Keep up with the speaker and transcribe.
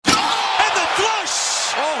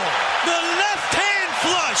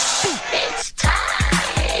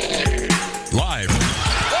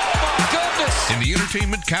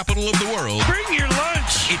entertainment capital of the world. Bring your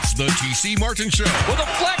lunch. It's the T.C. Martin Show. With a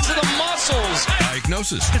flex of the muscles.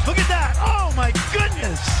 Diagnosis. Look at that. Oh, my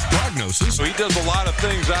goodness. Prognosis. So he does a lot of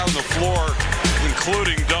things out on the floor,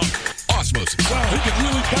 including dunk. Osmosis. Wow, he can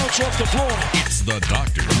really bounce off the floor. It's the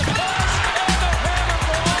doctor. And the hammer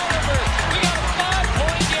for Oliver. We got a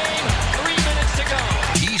 5-point game. 3 minutes to go.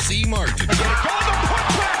 T.C. Martin. The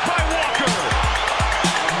putback by Walker.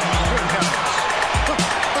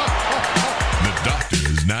 The doctor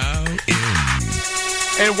is now in.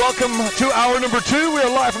 And welcome to hour number 2. We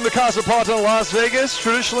are live from the Cosmopolitan of Las Vegas.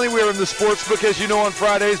 Traditionally, we are in the sports book, as you know, on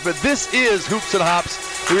Fridays, but this is Hoops and Hops.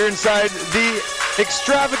 We're inside the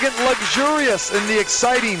extravagant, luxurious, and the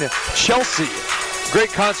exciting Chelsea.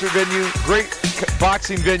 Great concert venue, great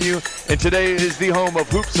boxing venue, and today is the home of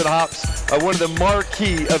Hoops and Hops, one of the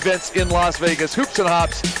marquee events in Las Vegas. Hoops and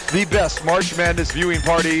Hops, the best March Madness viewing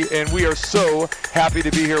party, and we are so happy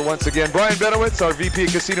to be here once again. Brian Benowitz, our VP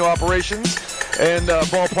of Casino Operations, and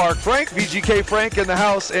Ballpark Frank, VGK Frank in the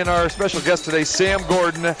house, and our special guest today, Sam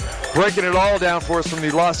Gordon, breaking it all down for us from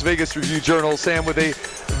the Las Vegas Review-Journal. Sam with a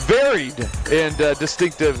varied and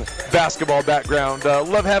distinctive basketball background.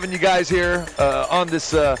 Love having you guys here on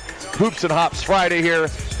this Hoops and Hops Friday here.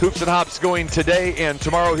 Hoops and Hops going today and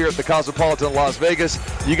tomorrow here at the Cosmopolitan of Las Vegas.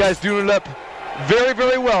 You guys doing it up very,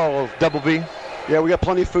 very well, Double B. Yeah, we got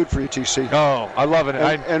plenty of food for you, TC. Oh, I love it.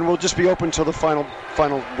 And we'll just be open till the final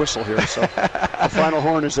whistle here. So the final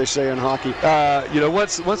horn, as they say in hockey.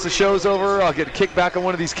 Once the show's over, I'll get a kick back on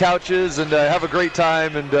one of these couches and have a great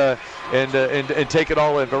time and take it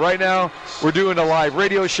all in. But right now, we're doing a live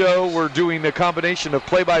radio show. We're doing a combination of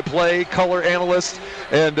play-by-play, color analyst,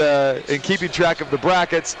 and keeping track of the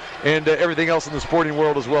brackets and everything else in the sporting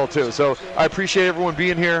world as well too. So I appreciate everyone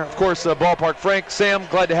being here. Of course, Ballpark Frank, Sam,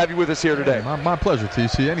 glad to have you with us here today. My pleasure,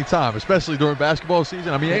 TC. Anytime, especially during basketball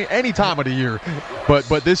season. I mean, any time of the year, but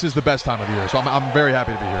this is the best time of the year. So I'm very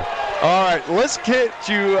happy to be here. All right, let's get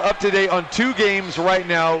you up to date on 2 games right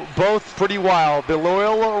now, both pretty wild. The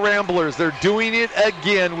Loyola Ramblers, they're doing it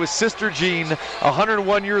again with Sister Jean,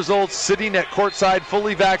 101 years old, sitting at courtside,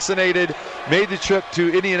 fully vaccinated, made the trip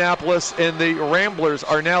to Indianapolis, and the Ramblers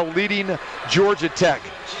are now leading Georgia Tech.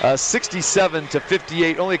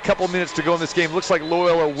 67-58. Only a couple minutes to go in this game. Looks like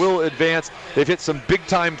Loyola will advance. They've hit some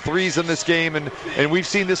big-time threes in this game, and we've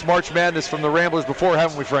seen this March Madness from the Ramblers before,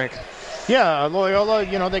 haven't we, Frank? Yeah, Loyola,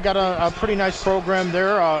 they got a pretty nice program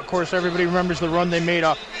there. Of course, everybody remembers the run they made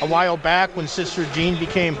a while back when Sister Jean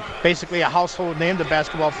became basically a household name to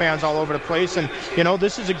basketball fans all over the place. And,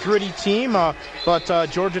 this is a gritty team, but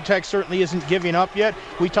Georgia Tech certainly isn't giving up yet.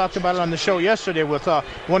 We talked about it on the show yesterday with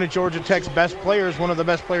one of Georgia Tech's best players, one of the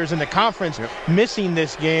best players in the conference, missing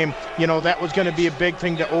this game. That was going to be a big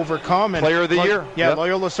thing to overcome. And Player of the year. Yeah,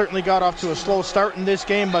 Loyola certainly got off to a slow start in this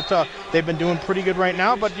game, but they've been doing pretty good right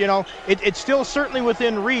now. But, it's still certainly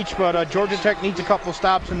within reach, but Georgia Tech needs a couple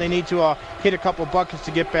stops, and they need to hit a couple buckets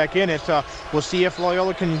to get back in it. We'll see if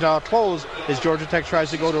Loyola can close as Georgia Tech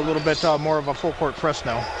tries to go to a little bit more of a full-court press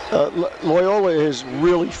now. Loyola is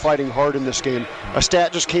really fighting hard in this game. A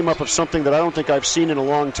stat just came up of something that I don't think I've seen in a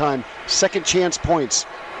long time. Second chance points.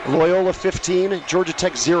 Loyola 15, Georgia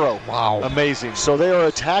Tech 0. Wow. Amazing. So they are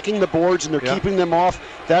attacking the boards, and they're keeping them off.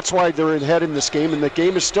 That's why they're ahead in this game, and the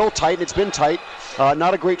game is still tight, and it's been tight.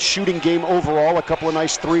 Not a great shooting game overall, a couple of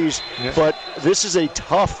nice threes, but this is a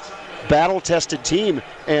tough, battle-tested team.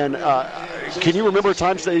 And can you remember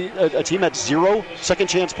times a team had 0 second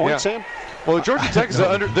chance points, Sam? Well, Georgia Tech is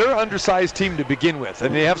they're an undersized team to begin with,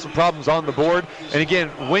 and they have some problems on the board. And again,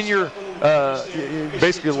 when you're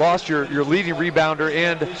basically lost your leading rebounder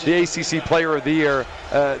and the ACC Player of the Year,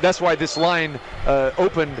 that's why this line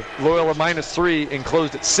opened Loyola -3 and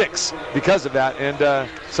closed at 6 because of that. And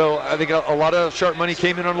so I think a lot of sharp money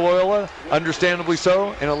came in on Loyola, understandably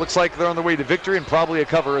so, and it looks like they're on their way to victory and probably a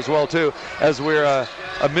cover as well too, as we're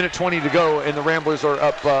a minute 20 to go and the Ramblers are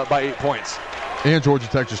up by 8 points. And Georgia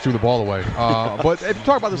Tech just threw the ball away. But if you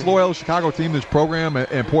talk about this Loyola Chicago team, this program,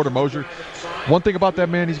 and Porter Moser, one thing about that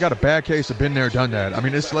man, he's got a bad case of been there, done that. I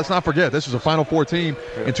mean, let's not forget, this was a Final Four team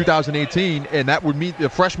in 2018, and that would mean the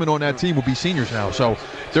freshmen on that team would be seniors now. So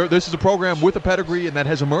this is a program with a pedigree, and that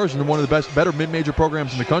has emerged into one of the better mid-major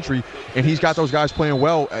programs in the country, and he's got those guys playing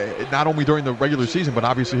well, not only during the regular season, but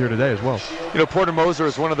obviously here today as well. Porter Moser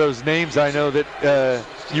is one of those names I know that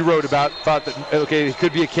you wrote about, thought that, okay, he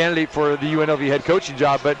could be a candidate for the UNLV head coaching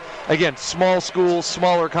job, but again, small school,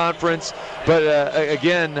 smaller conference, but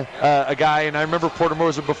again, a guy, and I remember Porter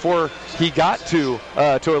Moser before he got to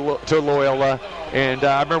Loyola, And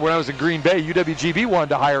I remember when I was in Green Bay, UWGB wanted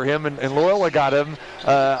to hire him, and Loyola got him.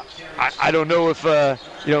 I don't know if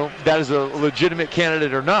that is a legitimate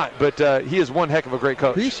candidate or not, but he is one heck of a great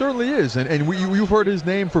coach. He certainly is, and you've heard his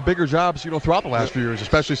name for bigger jobs, throughout the last few years,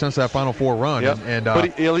 especially since that Final Four run. Yep.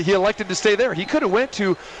 But he elected to stay there. He could have went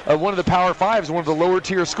to one of the Power Fives, one of the lower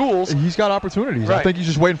tier schools. He's got opportunities. Right. I think he's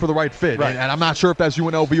just waiting for the right fit, right. and I'm not sure if that's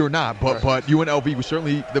UNLV or not. But UNLV was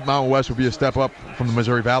certainly the Mountain West would be a step up from the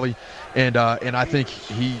Missouri Valley, and I think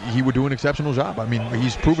he would do an exceptional job. I mean,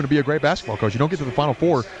 he's proven to be a great basketball coach. You don't get to the Final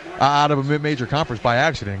Four out of a mid-major conference by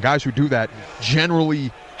accident. Guys who do that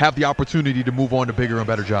generally have the opportunity to move on to bigger and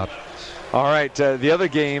better jobs. All right, the other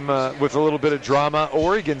game with a little bit of drama.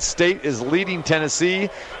 Oregon State is leading Tennessee.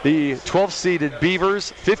 The 12th-seeded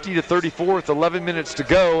Beavers, 50-34 with 11 minutes to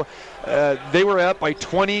go. They were up by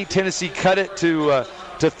 20. Tennessee cut it to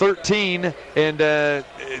 13, and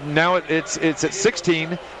now it's at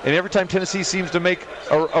 16. And every time Tennessee seems to make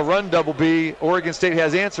a run, Double B, Oregon State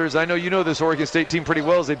has answers. I know you know this Oregon State team pretty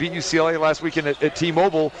well, as they beat UCLA last weekend at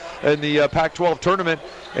T-Mobile in the Pac-12 tournament.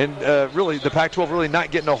 And really, the Pac-12 really not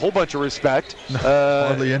getting a whole bunch of respect.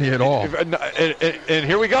 Hardly any at all. And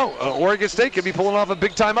here we go. Oregon State could be pulling off a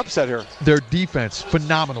big-time upset here. Their defense,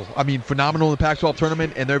 phenomenal. I mean, phenomenal in the Pac-12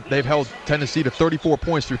 tournament, and they've held Tennessee to 34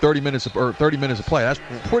 points through 30 minutes of play. That's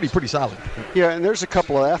pretty solid. Yeah, and there's a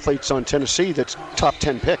couple of athletes on Tennessee that's top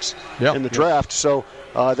 10 picks in the draft. So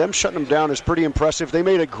them shutting them down is pretty impressive. They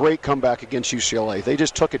made a great comeback against UCLA. They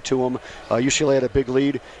just took it to them. UCLA had a big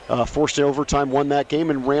lead, forced it overtime, won that game,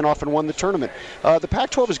 and ran off and won the tournament. The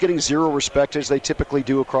Pac-12 is getting zero respect, as they typically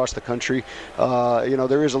do across the country.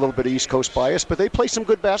 There is a little bit of East Coast bias, but they play some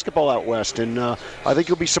good basketball out west, and I think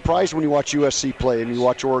you'll be surprised when you watch USC play and you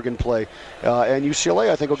watch Oregon play. And UCLA,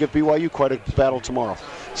 I think, will give BYU quite a battle tomorrow.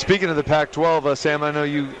 Speaking of the Pac-12, Sam, I know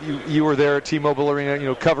you were there at T-Mobile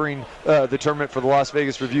Arena, covering the tournament for the Las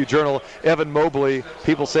Vegas Review-Journal. Evan Mobley,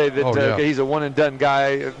 people say that he's a one-and-done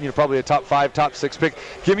guy, probably a top 5, top 6 pick.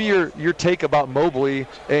 Give me your take about Mobley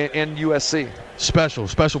and USC. Special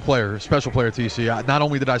player, TC. Not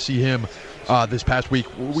only did I see him this past week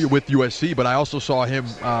with USC, but I also saw him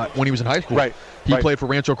when he was in high school. Right. He played for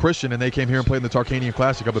Rancho Christian, and they came here and played in the Tarkanian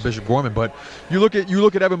Classic up at Bishop Gorman. But you look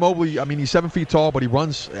at Evan Mobley. I mean, he's 7 feet tall, but he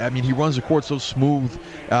runs the court so smooth.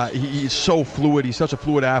 He's so fluid. He's such a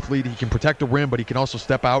fluid athlete. He can protect the rim, but he can also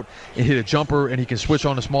step out and hit a jumper, and he can switch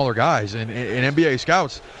on to smaller guys. And NBA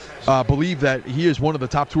scouts believe that he is one of the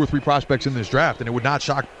top 2 or 3 prospects in this draft, and it would not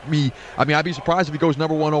shock me. I mean, I'd be surprised if he goes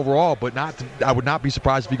number 1 overall, but I would not be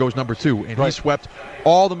surprised if he goes number 2. And he swept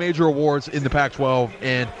all the major awards in the Pac-12,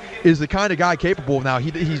 and is the kind of guy capable. Now,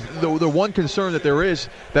 he's the one concern that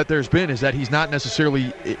there's been is that he's not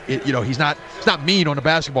necessarily, he's not mean on the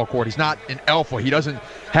basketball court. He's not an alpha. He doesn't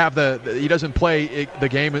play the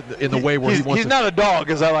game in the way where he wants. He's not a dog,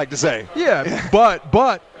 as I like to say. Yeah, but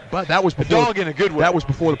that was before, a dog in a good way. That was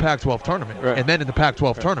before the Pac-12 tournament. Right. And then in the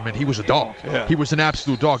Pac-12 tournament, he was a dog. Yeah. He was an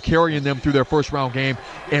absolute dog, carrying them through their first-round game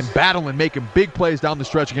and battling, making big plays down the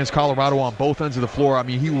stretch against Colorado on both ends of the floor. I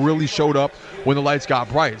mean, he really showed up when the lights got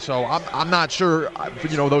bright. So I'm not sure,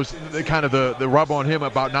 those kind of the rub on him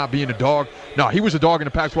about not being a dog. No, he was a dog in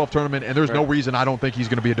the Pac-12 tournament, and there's no reason I don't think he's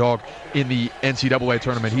going to be a dog in the NCAA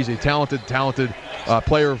tournament. He's a talented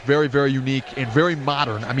player, very, very unique, and very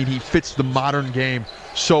modern. I mean, he fits the modern game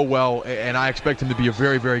so well, and I expect him to be a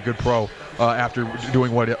very, very good pro after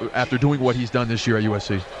doing what he's done this year at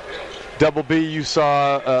USC. Double B, you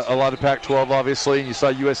saw a lot of Pac-12, obviously, and you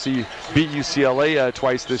saw USC beat UCLA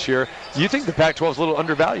twice this year. Do you think the Pac-12 is a little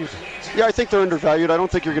undervalued? Yeah, I think they're undervalued. I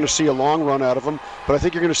don't think you're going to see a long run out of them, but I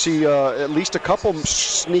think you're going to see at least a couple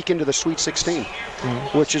sneak into the Sweet 16,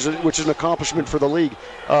 which is an accomplishment for the league.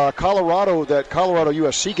 That Colorado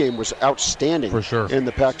USC game was outstanding for sure in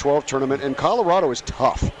the Pac-12 tournament, and Colorado is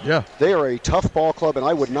tough. Yeah, they are a tough ball club, and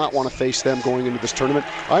I would not want to face them going into this tournament.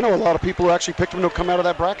 I know a lot of people who actually picked them to come out of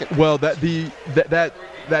that bracket. Well,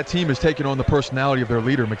 that team has taken on the personality of their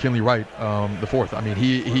leader, McKinley Wright, the fourth. I mean,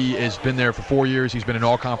 he has been there for 4 years. He's been an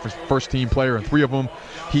all-conference first-team player in 3 of them.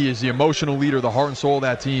 He is the emotional leader, the heart and soul of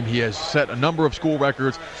that team. He has set a number of school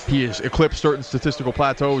records. He has eclipsed certain statistical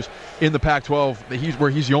plateaus in the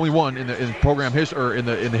Pac-12. He's the only one in the program history, or in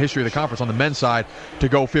the history of the conference on the men's side, to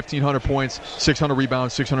go 1,500 points, 600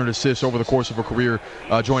 rebounds, 600 assists over the course of a career,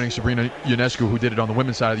 joining Sabrina Ionescu, who did it on the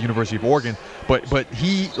women's side of the University of Oregon. But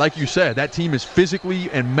he, like you said, that team is physically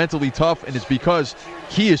and mentally tough, and it's because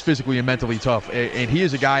he is physically and mentally tough. And he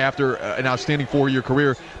is a guy, after an outstanding 4-year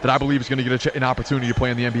career, that I believe is going to get an opportunity to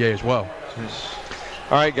play in the NBA as well.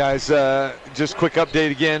 All right, guys, just quick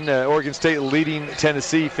update again. Oregon State leading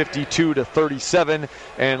Tennessee 52-37,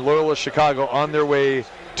 and Loyola Chicago on their way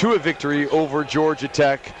to a victory over Georgia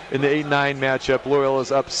Tech in the 8-9 matchup.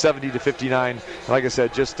 Loyola's up 70-59. Like I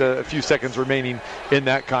said, just a few seconds remaining in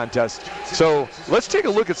that contest. So let's take a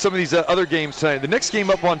look at some of these other games tonight. The next game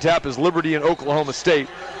up on tap is Liberty and Oklahoma State.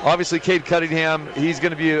 Obviously, Cade Cunningham, he's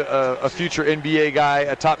going to be a future NBA guy,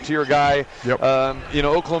 a top-tier guy. Yep.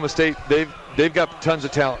 Oklahoma State, they've got tons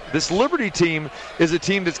of talent. This Liberty team is a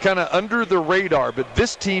team that's kind of under the radar, but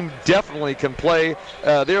this team definitely can play.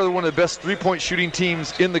 They are one of the best three-point shooting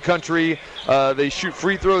teams in the country. They shoot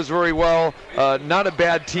free throws very well. Not a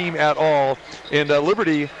bad team at all. And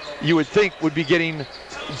Liberty, you would think, would be getting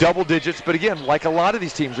double digits, but again, like a lot of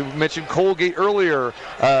these teams, we mentioned Colgate earlier,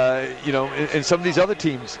 and some of these other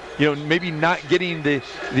teams, maybe not getting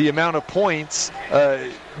the amount of points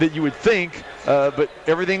that you would think, but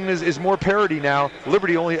everything is more parity now.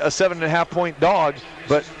 Liberty only a 7.5-point dog,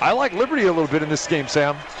 but I like Liberty a little bit in this game,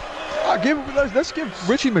 Sam. Let's give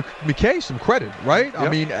Richie McKay some credit, right? Yep. I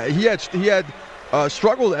mean, he had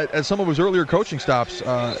struggled at some of his earlier coaching stops,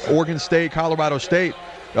 Oregon State, Colorado State,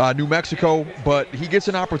 New Mexico, but he gets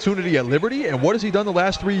an opportunity at Liberty, and what has he done the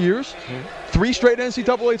last 3 years? 3 straight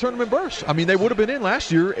NCAA tournament berths. I mean, they would have been in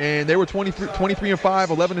last year, and they were 23-5,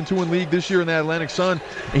 11-2 in league this year in the Atlantic Sun,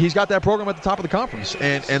 and he's got that program at the top of the conference.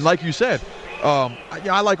 And like you said,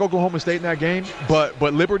 I like Oklahoma State in that game, but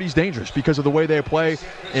Liberty's dangerous because of the way they play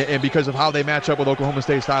and because of how they match up with Oklahoma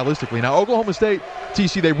State stylistically. Now, Oklahoma State,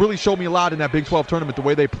 TC, they really showed me a lot in that Big 12 tournament, the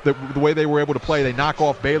way they were able to play. They knock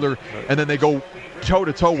off Baylor, and then they go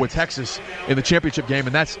toe-to-toe with Texas in the championship game,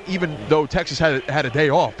 and that's even though Texas had a day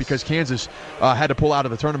off because Kansas had to pull out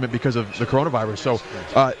of the tournament because of the coronavirus.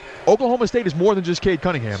 So Oklahoma State is more than just Cade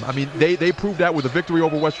Cunningham. I mean, they proved that with a victory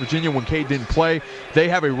over West Virginia when Cade didn't play. They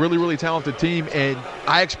have a really, really talented team, and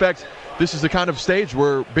I expect this is the kind of stage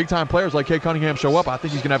where big-time players like Cade Cunningham show up. I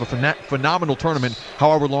think he's going to have a phenomenal tournament,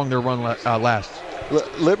 however long their run lasts.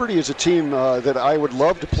 Liberty is a team that I would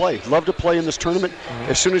love to play in this tournament.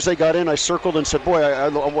 As soon as they got in, I circled and said, boy,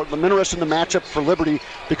 I'm interested in the matchup for Liberty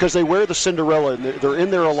because they wear the Cinderella, and they're in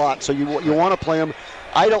there a lot, so you want to play them.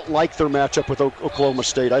 I don't like their matchup with Oklahoma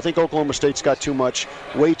State. I think Oklahoma State's got too much,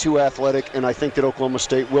 way too athletic, and I think that Oklahoma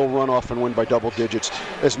State will run off and win by double digits.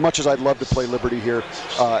 As much as I'd love to play Liberty here,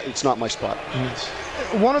 it's not my spot.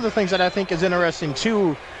 One of the things that I think is interesting,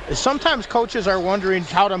 too, is sometimes coaches are wondering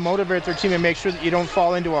how to motivate their team and make sure that you don't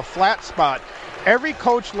fall into a flat spot. Every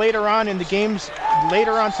coach later on in the games,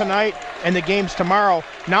 later on tonight and the games tomorrow,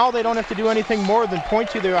 now they don't have to do anything more than point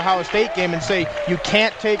to the Ohio State game and say, you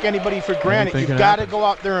can't take anybody for granted. You've got to go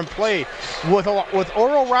out there and play. With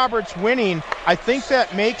Oral Roberts winning, I think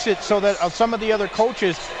that makes it so that some of the other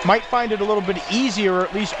coaches might find it a little bit easier,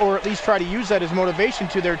 or at least try to use that as motivation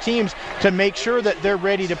to their teams to make sure that they're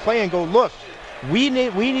ready to play and go, look, we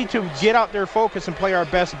need to get out there, focus, and play our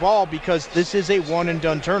best ball because this is a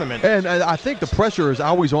one-and-done tournament. And I think the pressure is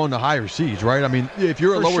always on the higher seeds, right? I mean, if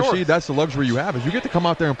you're a lower seed, that's the luxury you have is you get to come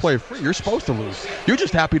out there and play free. You're supposed to lose. You're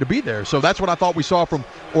just happy to be there. So that's what I thought we saw from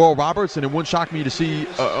Oral Roberts, and it wouldn't shock me to see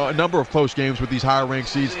a number of close games with these higher-ranked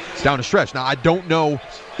seeds down the stretch. Now, I don't know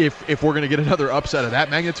if we're going to get another upset of that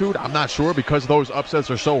magnitude. I'm not sure because those upsets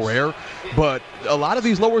are so rare. But a lot of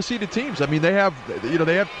these lower-seeded teams, I mean, they're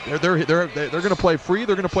going to play free.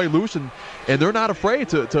 They're going to play loose, and they're not afraid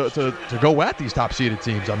to go at these top-seeded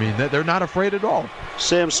teams. I mean, they're not afraid at all.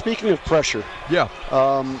 Sam, speaking of pressure, yeah,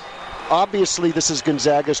 obviously this is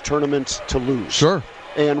Gonzaga's tournament to lose. Sure.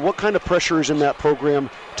 And what kind of pressure is in that program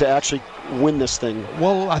to actually win this thing?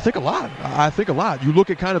 Well, I think a lot. You look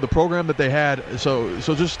at kind of the program that they had. So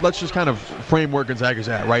let's just kind of frame where Gonzaga's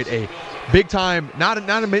at, right? A big time, not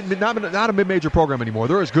a mid-major program anymore.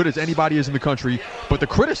 They're as good as anybody is in the country. But the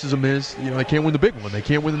criticism is, they can't win the big one. They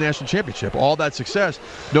can't win the national championship. All that success,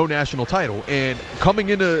 no national title. And coming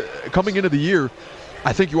into the year,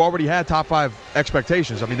 I think you already had top 5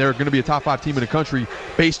 expectations. I mean, they're going to be a top 5 team in the country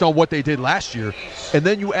based on what they did last year. And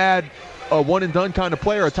then you add a one-and-done kind of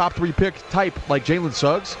player, a top 3 pick type like Jalen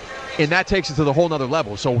Suggs, and that takes it to the whole nother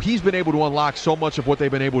level. So he's been able to unlock so much of what they've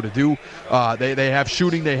been able to do. They have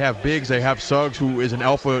shooting, they have bigs, they have Suggs, who is an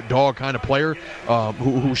alpha dog kind of player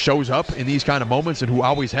who shows up in these kind of moments and who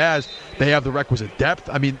always has. They have the requisite depth.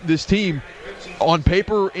 I mean, this team, on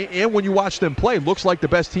paper and when you watch them play, looks like the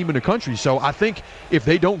best team in the country. So I think if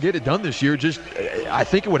they don't get it done this year, I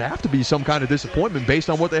think it would have to be some kind of disappointment based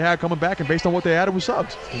on what they had coming back and based on what they added with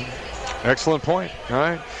Suggs. Excellent point. All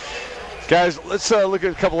right. Guys, let's look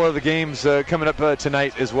at a couple of the games coming up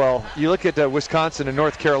tonight as well. You look at Wisconsin and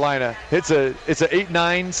North Carolina. It's a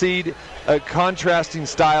 8-9 seed, contrasting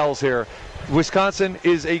styles here. Wisconsin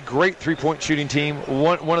is a great three-point shooting team,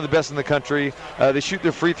 one of the best in the country. They shoot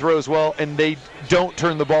their free throws well, and they don't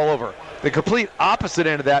turn the ball over. The complete opposite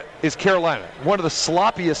end of that is Carolina, one of the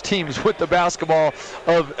sloppiest teams with the basketball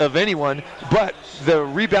of anyone, but the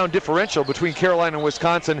rebound differential between Carolina and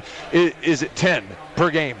Wisconsin is at 10 per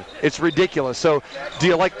game. It's ridiculous. So do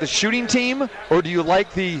you like the shooting team, or do you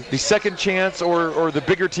like the second chance or the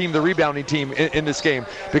bigger team, the rebounding team in this game?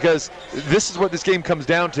 Because this is what this game comes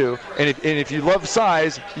down to. And if you love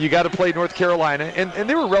size, you got to play North Carolina. And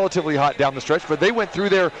they were relatively hot down the stretch, but they went through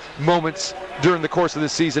their moments during the course of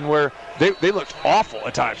this season where they looked awful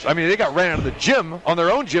at times. I mean, they got ran out of the gym, on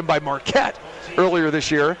their own gym, by Marquette earlier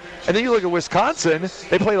this year. And then you look at Wisconsin,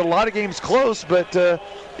 they played a lot of games close, but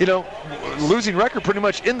losing record pretty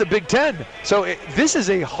much in the Big Ten. So this is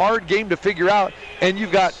a hard game to figure out, and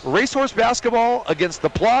you've got racehorse basketball against the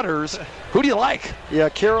plotters. Who do you like? Yeah,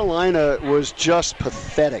 Carolina was just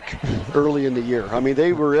pathetic early in the year. I mean,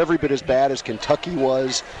 they were every bit as bad as Kentucky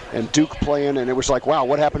was and Duke playing, and it was like, wow,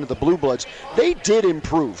 what happened to the Blue Bloods? They did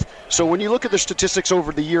improve. So when you look at the statistics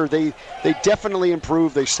over the year, they definitely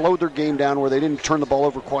improved. They slowed their game down where they didn't turn the ball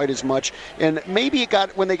over quite as much. And maybe it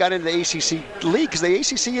got when they got into the ACC league, because the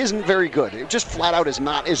ACC isn't very good. It just flat out is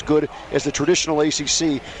not as good as the traditional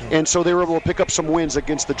ACC. And so they were able to pick up some wins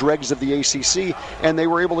against the dregs of the ACC, and they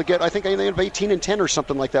were able to get, I think, 18-10 or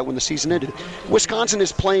something like that when the season ended. Wisconsin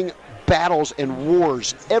is playing battles and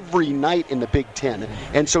wars every night in the Big Ten.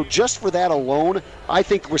 And so just for that alone, I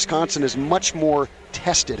think Wisconsin is much more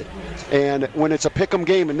tested. And when it's a pick'em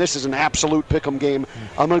game, and this is an absolute pick'em game,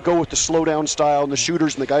 I'm going to go with the slow-down style and the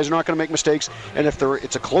shooters, and the guys are not going to make mistakes. And if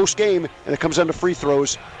it's a close game and it comes down to free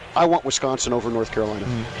throws, I want Wisconsin over North Carolina.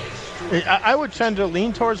 I would tend to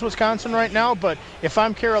lean towards Wisconsin right now, but if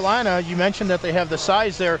I'm Carolina, you mentioned that they have the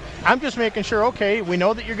size there. I'm just making sure, okay, we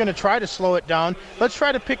know that you're going to try to slow it down. Let's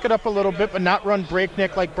try to pick it up a little bit, but not run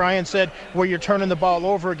breakneck like Brian said, where you're turning the ball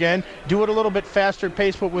over again. Do it a little bit faster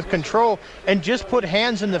pace, but with control, and just put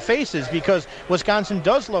hands in the faces, because Wisconsin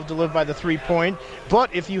does love to live by the three-point.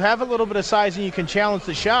 But if you have a little bit of size and you can challenge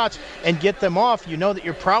the shots and get them off, you know that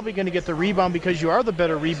you're probably going to get the rebound because you are the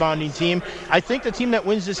better rebounding team. I think the team that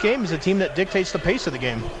wins this game is the team that dictates the pace of the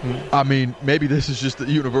game. I mean, maybe this is just the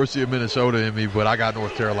University of Minnesota in me, but I got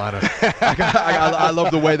North Carolina. I love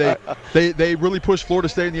the way they really pushed Florida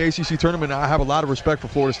State in the ACC tournament. I have a lot of respect for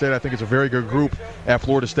Florida State. I think it's a very good group at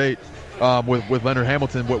Florida State with Leonard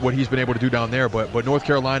Hamilton, what he's been able to do down there. But North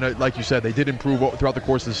Carolina, like you said, they did improve throughout the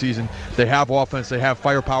course of the season. They have offense. They have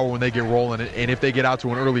firepower when they get rolling. And if they get out to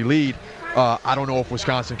an early lead, I don't know if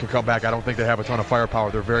Wisconsin can come back. I don't think they have a ton of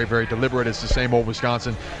firepower. They're very, very deliberate. It's the same old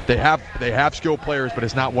Wisconsin. They have skilled players, but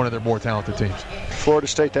it's not one of their more talented teams. Florida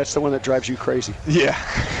State, that's the one that drives you crazy. Yeah.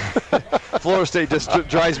 Florida State just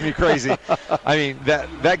drives me crazy. I mean,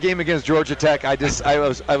 that game against Georgia Tech, I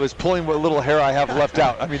was pulling what little hair I have left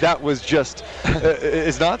out. I mean, that was just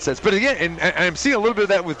it's nonsense. But again, and I'm seeing a little bit of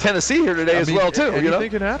that with Tennessee here today as well too. Anything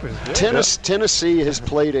can happen. Yeah. Tennessee has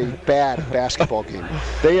played a bad basketball game.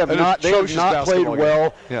 They have not played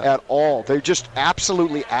well at all. They're just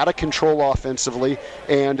absolutely out of control offensively,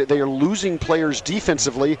 and they are losing players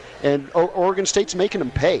defensively, and Oregon State's making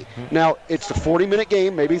them pay. Now, it's the 40-minute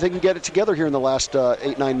game. Maybe they can get it together here in the last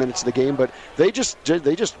 8-9 minutes of the game, but they just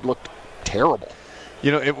looked terrible.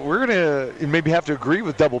 You know, we're going to maybe have to agree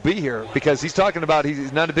with Double B here, because he's talking about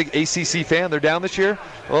he's not a big ACC fan. They're down this year.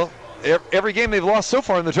 Well, every game they've lost so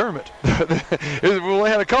far in the tournament. We've only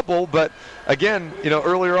had a couple, but again,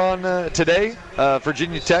 earlier on today,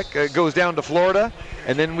 Virginia Tech goes down to Florida,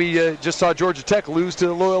 and then we just saw Georgia Tech lose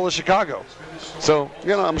to Loyola Chicago. So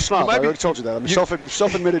I'm a snob. I already told you that. I'm a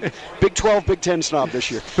self-admitted Big 12, Big 10 snob this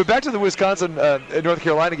year. But back to the Wisconsin North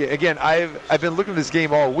Carolina game. Again, I've been looking at this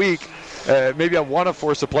game all week. Maybe I want to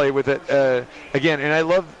force a play with it again. And I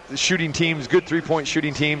love shooting teams, good three-point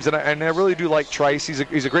shooting teams, and I really do like Trice.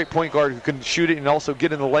 He's a great point guard who can shoot it and also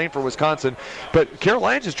get in the lane for Wisconsin. But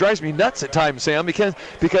Carolina just drives me nuts at times, Sam, because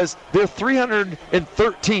they're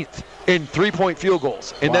 313th in three-point field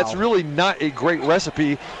goals, and that's really not a great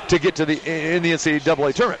recipe to get to in the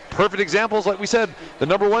NCAA tournament. Perfect examples, like we said, the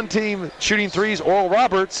number one team shooting threes, Oral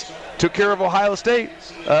Roberts, took care of Ohio State.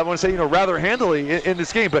 I want to say, rather handily in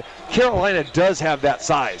this game, but Carolina does have that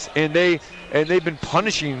size, and they've been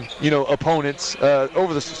punishing, opponents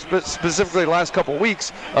over specifically the last couple of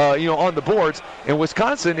weeks, on the boards. And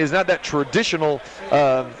Wisconsin is not that traditional,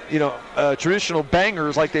 traditional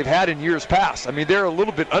bangers like they've had in years past. I mean, they're a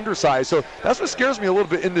little bit undersized, so that's what scares me a little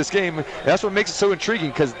bit in this game. And that's what makes it so intriguing,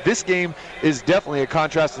 because this game is definitely a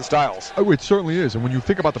contrast in styles. Oh, it certainly is. And when you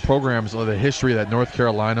think about the programs, the history that North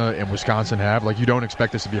Carolina and Wisconsin have, you don't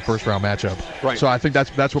expect this to be a first-round matchup. Right. So I think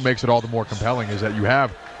that's what makes it all the more compelling, is that you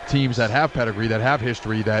have teams that have pedigree, that have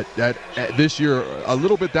history, that this year a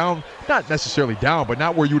little bit down, not necessarily down, but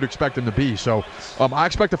not where you would expect them to be. So I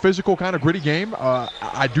expect a physical kind of gritty game.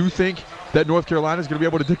 I do think that North Carolina is going to be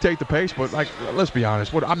able to dictate the pace, but let's be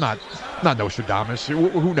honest, I'm not Nostradamus.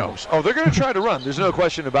 Who knows? Oh, they're going to try to run. There's no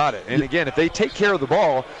question about it. And again, if they take care of the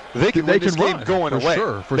ball, they can win this game going away.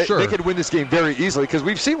 For sure. They could win this game very easily because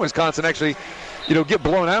we've seen Wisconsin actually, get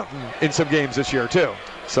blown out in some games this year too.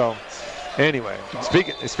 So. Anyway,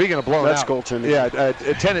 speaking of blowing that's out, goaltending. Yeah,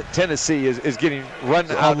 Tennessee is getting run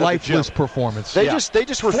out. A lifeless performance. They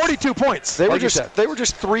just were 42 points. They were just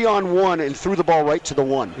 3-on-1 and threw the ball right to the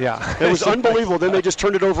one. Yeah, it was unbelievable. Then they just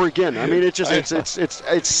turned it over again. I mean,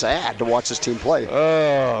 it's sad to watch this team play.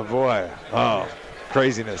 Oh boy,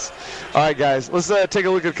 craziness. All right, guys, let's take a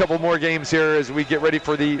look at a couple more games here as we get ready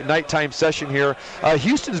for the nighttime session here.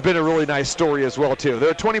 Houston's been a really nice story as well, too.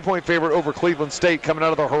 They're a 20-point favorite over Cleveland State coming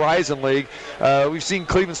out of the Horizon League. We've seen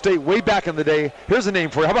Cleveland State way back in the day. Here's a name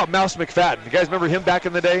for it. How about Mouse McFadden? You guys remember him back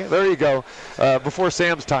in the day? There you go, before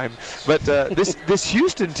Sam's time. But this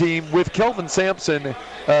Houston team with Kelvin Sampson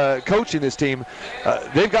coaching this team,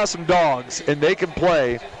 they've got some dogs, and they can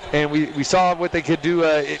play. And we saw what they could do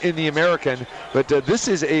in the American. But this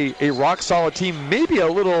is a rock-solid team, maybe a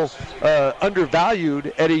little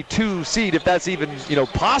undervalued at a 2 seed, if that's even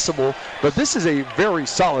possible. But this is a very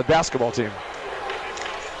solid basketball team.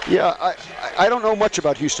 Yeah, I don't know much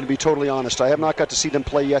about Houston, to be totally honest. I have not got to see them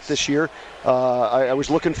play yet this year. I was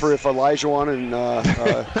looking for if Olajuwon and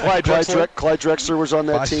Clyde Drexler was on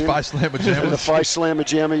that team. Phi Slamma-Jamma. And the Phi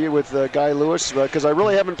Slamma-Jamma with Guy Lewis, because I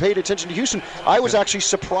really haven't paid attention to Houston. I was actually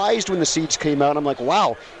surprised when the seeds came out. I'm like,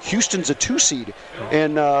 wow, Houston's a 2 seed.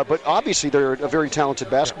 And but obviously they're a very talented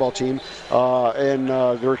basketball team, and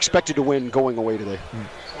they're expected to win going away today.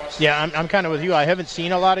 Yeah, I'm kind of with you. I haven't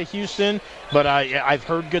seen a lot of Houston, but I've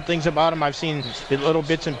heard good things about them. I've seen little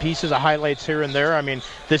bits and pieces of highlights here and there. I mean,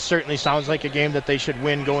 this certainly sounds like a game that they should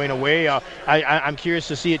win going away. I'm curious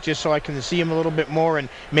to see it just so I can see them a little bit more and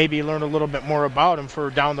maybe learn a little bit more about them for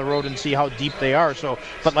down the road and see how deep they are. So,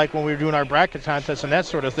 but like when we were doing our bracket contest and that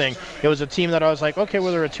sort of thing, it was a team that I was like, okay,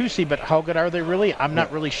 well, they're a 2 seed, but how good are they really? I'm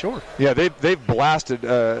not really sure. Yeah, they've blasted.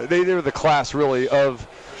 They're the class really of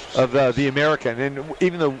the American, and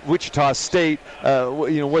even though Wichita State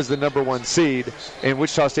was the number 1 seed, and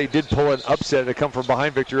Wichita State did pull an upset, a come from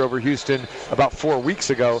behind victory over Houston about 4 weeks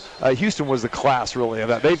ago. Houston was the class really of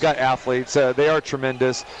that. They've got athletes. They are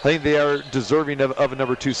tremendous. I think they are deserving of a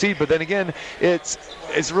number 2 seed, but then again, it's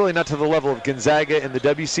really not to the level of Gonzaga and the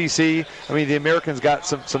WCC. I mean, the Americans got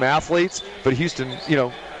some athletes, but Houston,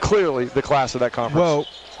 clearly the class of that conference. Well,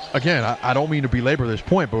 again, I don't mean to belabor this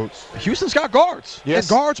point, but Houston's got guards. Yes.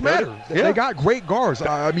 And guards matter. Yeah. They got great guards.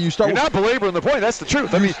 I mean, You're not belaboring the point. That's the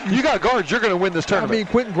truth. I mean, you got guards, you're going to win this tournament. I mean,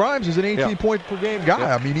 Quentin Grimes is an 18-point-per-game guy.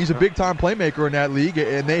 Yeah. I mean, he's a big-time playmaker in that league,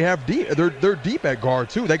 and they have deep. They're deep at guard,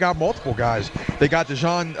 too. They got multiple guys. They got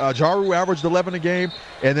Dejan Jaru, averaged 11 a game,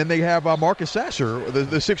 and then they have Marcus Sasser, the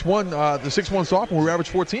 6'1 sophomore, who averaged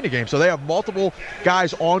 14 a game. So they have multiple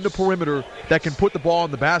guys on the perimeter that can put the ball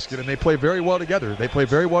in the basket, and they play very well together.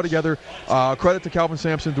 Credit to Kelvin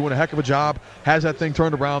Sampson doing a heck of a job. Has that thing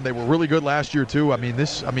turned around. They were really good last year too.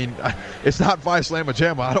 It's not Phi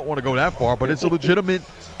Slamma-Jamma. I don't want to go that far, but it's a legitimate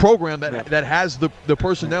program that has the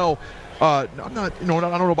personnel. I don't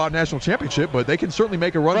know about national championship, but they can certainly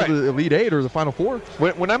make a run to the Elite Eight or the Final Four.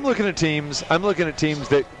 When I'm looking at teams,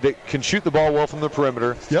 that can shoot the ball well from the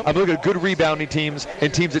perimeter. Yep. I'm looking at good rebounding teams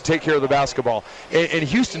and teams that take care of the basketball. And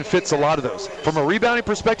Houston fits a lot of those. From a rebounding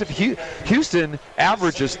perspective, Houston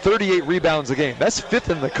averages 38 rebounds a game. That's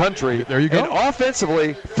 5th in the country. There you go. And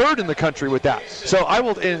offensively, 3rd in the country with that. So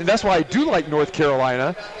and that's why I do like North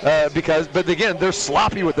Carolina but again, they're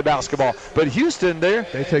sloppy with the basketball. But Houston, they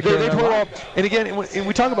take care of that. And again, and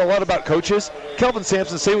we talk a lot about coaches. Kelvin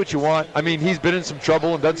Sampson, say what you want. I mean, he's been in some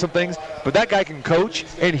trouble and done some things, but that guy can coach,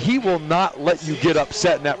 and he will not let you get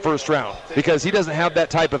upset in that first round because he doesn't have that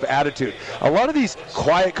type of attitude. A lot of these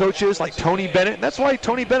quiet coaches like Tony Bennett, and that's why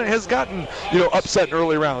Tony Bennett has gotten upset in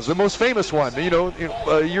early rounds. The most famous one,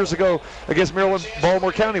 years ago against Maryland,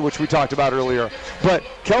 Baltimore County, which we talked about earlier. But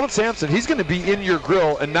Kelvin Sampson, he's going to be in your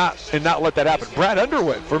grill and not let that happen. Brad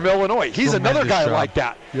Underwood from Illinois, he's another guy like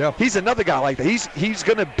that. Yep. He's another guy like that. He's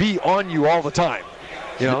going to be on you all the time.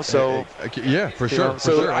 So yeah, for sure.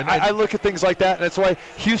 I look at things like that, and that's why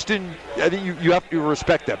Houston, I think you have to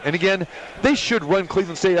respect them. And again, they should run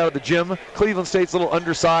Cleveland State out of the gym. Cleveland State's a little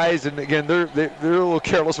undersized, and again, they're a little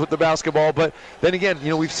careless with the basketball. But then again,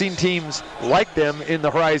 we've seen teams like them in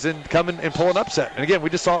the horizon come in and pull an upset. And again, we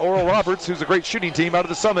just saw Oral Roberts, who's a great shooting team out of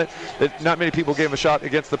the Summit, that not many people gave him a shot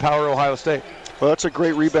against the power Ohio State. Well, that's a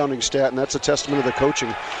great rebounding stat, and that's a testament to the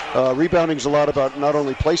coaching. Rebounding is a lot about not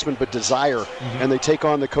only placement but desire, and they take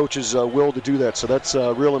on the coach's will to do that. So that's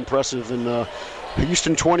real impressive. And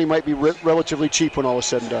Houston 20 might be relatively cheap when all is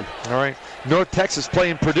said and done. All right. North Texas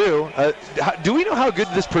playing Purdue. Do we know how good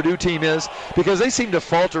this Purdue team is? Because they seem to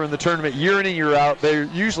falter in the tournament year in and year out. They're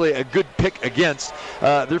usually a good pick against.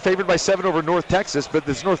 They're favored by 7 over North Texas, but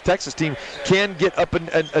this North Texas team can get up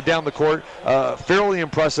and down the court. Fairly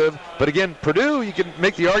impressive. But again, Purdue, you can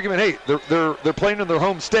make the argument, hey, they're playing in their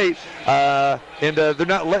home state, and they're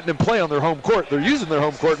not letting them play on their home court. They're using their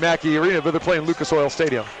home court, Mackey Arena, but they're playing Lucas Oil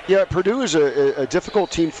Stadium. Yeah, Purdue is a difficult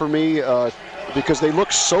team for me because they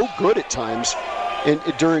look so good at times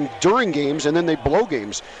during games, and then they blow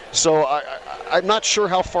games. So I'm not sure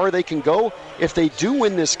how far they can go. If they do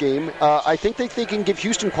win this game, I think they can give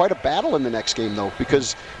Houston quite a battle in the next game, though,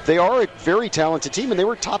 because they are a very talented team, and they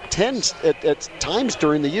were top 10 at times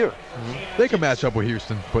during the year. They can match up with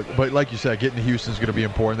Houston, but like you said, getting to Houston is going to be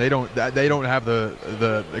important. They don't have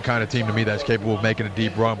the kind of team to me that's capable of making a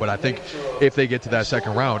deep run. But I think if they get to that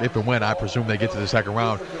second round, if and when I presume they get to the second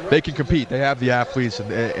round, they can compete. They have the athletes,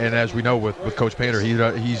 and as we know with Coach Painter, he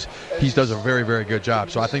does a very, very good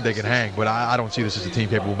job. So I think they can hang, but I don't see this as a team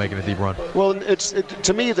capable of making a deep run. Well,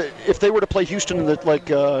 to me, that if they were to play Houston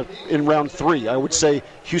in round 3, I would say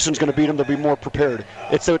Houston's going to beat them. They'll be more prepared.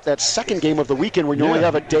 It's that second game of the weekend when you only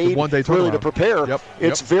have a day really to prepare.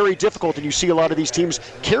 It's very difficult, and you see a lot of these teams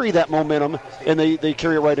carry that momentum, and they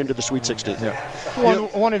carry it right into the Sweet 16.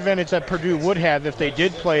 One advantage that Purdue would have if they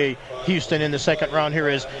did play Houston in the second round here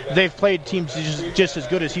is they've played teams just as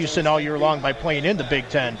good as Houston all year long by playing in the Big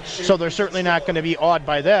Ten. So they're certainly not going to be awed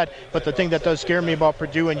by that. But the thing that does scare me about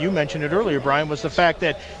Purdue, and you mentioned it earlier, Brian, was the fact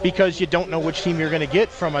that because you don't know which team you're going to get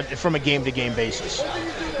from a game-to-game basis.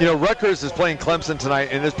 Rutgers is playing Clemson tonight,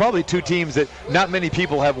 and there's probably two teams that not many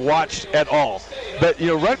people have watched at all. But,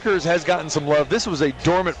 Rutgers has gotten some love. This was a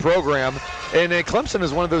dormant program, and Clemson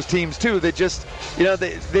is one of those teams, too, that just,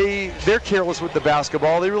 they're careless with the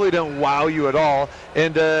basketball. They really don't wow you at all.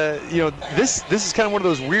 And, this is kind of one of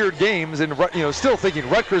those weird games, and, still thinking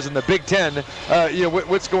Rutgers in the Big Ten,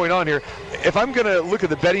 what's going on here. If I'm going to look at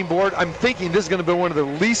the betting board, I'm thinking this is going to be one of the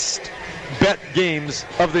least bet games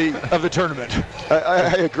of the tournament.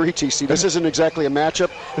 I agree, TC. This isn't exactly a matchup.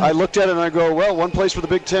 I looked at it and I go, well, one place for the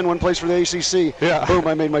Big Ten, one place for the ACC. Yeah. Boom,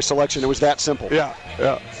 I made my selection. It was that simple. Yeah.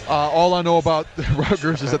 All I know about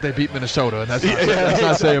Rutgers is that they beat Minnesota, and that's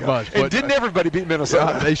not saying much. And didn't everybody beat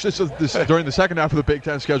Minnesota? During the second half of the Big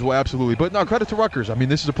Ten schedule, absolutely. But no, credit to Rutgers. I mean,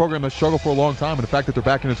 this is a program that's struggled for a long time, and the fact that they're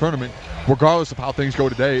back in the tournament, regardless of how things go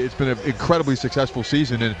today, it's been an incredibly successful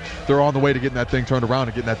season, and they're on the way to getting that thing turned around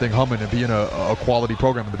and getting that thing humming and being a quality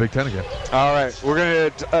program in the Big Ten again. All right, we're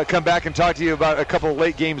going to come back and talk to you about a couple of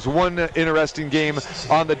late games. One interesting game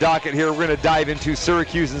on the docket here. We're going to dive into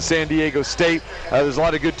Syracuse and San Diego State. There's a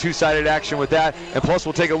lot of good two-sided action with that, and plus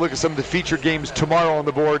we'll take a look at some of the featured games tomorrow on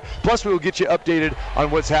the board. Plus we will get you updated on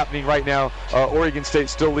what's happening right now. Oregon State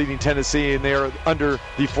still leading Tennessee, and they are under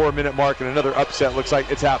the 4-minute mark, and another upset looks like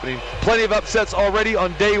it's happening. Plenty of upsets already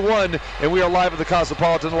on day one, and we are live at the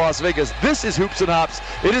Cosmopolitan of Las Vegas. This is Hoops and Hops.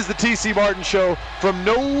 It is the T.C. Martin Show from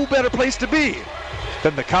no better place to be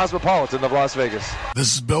than the Cosmopolitan of Las Vegas.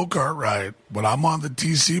 This is Bill Cartwright. When I'm on the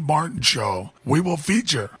T.C. Martin Show, we will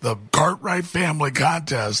feature the Cartwright Family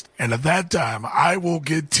Contest, and at that time, I will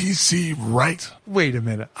get T.C. right. Wait a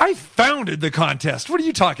minute. I founded the contest. What are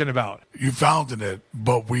you talking about? You founded it,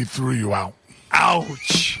 but we threw you out.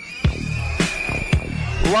 Ouch.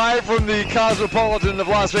 Live from the Cosmopolitan of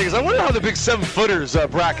Las Vegas. I wonder how the big 7-footers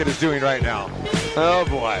bracket is doing right now. Oh,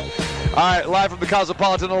 boy. All right, live from the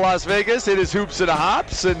Cosmopolitan of Las Vegas, it is Hoops and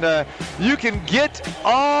Hops, and you can get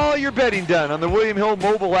all your betting done on the William Hill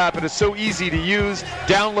mobile app. It is so easy to use.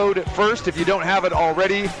 Download it first if you don't have it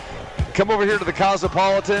already. Come over here to the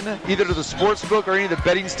Cosmopolitan, either to the Sportsbook or any of the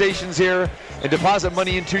betting stations here, and deposit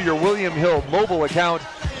money into your William Hill mobile account.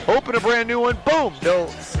 Open a brand new one, boom,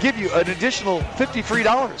 they'll give you an additional $50 free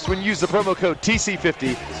when you use the promo code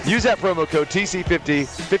TC50. Use that promo code TC50,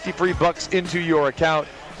 50 free bucks into your account,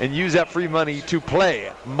 and use that free money to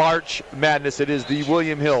play March Madness. It is the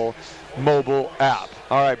William Hill mobile app.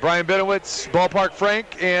 All right, Brian Benowitz, Ballpark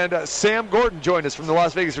Frank, and Sam Gordon join us from the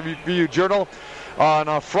Las Vegas Review-Journal. on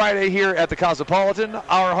a Friday here at the Cosmopolitan,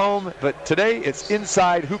 our home. But today it's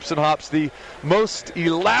inside Hoops and Hops, the most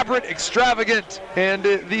elaborate, extravagant, and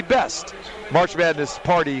the best March Madness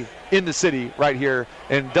party in the city right here.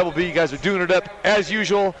 And Double B, you guys are doing it up as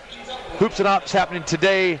usual. Hoops and Hops happening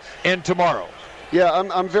today and tomorrow. Yeah,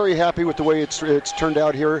 I'm very happy with the way it's turned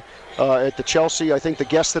out here at the Chelsea. I think the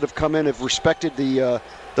guests that have come in have respected the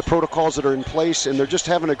protocols that are in place, and they're just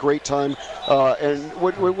having a great time. And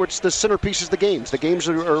what's the centerpiece is the games. The games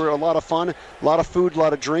are a lot of fun, a lot of food, a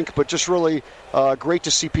lot of drink, but just really great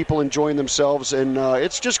to see people enjoying themselves. And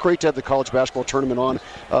it's just great to have the college basketball tournament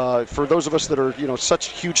on. For those of us that are such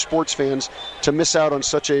huge sports fans, to miss out on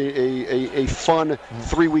such a fun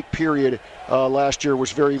 3-week period last year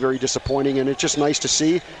was very, very disappointing, and it's just nice to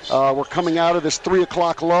see. We're coming out of this 3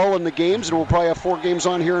 o'clock lull in the games, and we'll probably have 4 games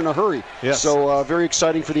on here in a hurry. Yes. So very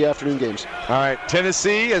exciting for the afternoon games. All right,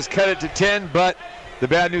 Tennessee has cut it to 10, but the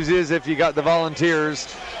bad news is if you got the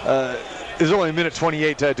Volunteers, there's only a minute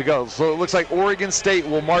 28 to go. So it looks like Oregon State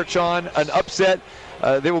will march on an upset.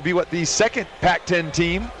 They will be the second Pac-10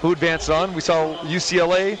 team who advanced on. We saw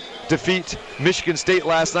UCLA defeat Michigan State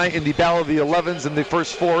last night in the Battle of the 11s in the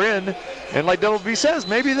first 4 in. And like Double B says,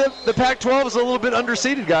 maybe the Pac-12 is a little bit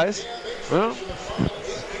underseeded, guys. Well,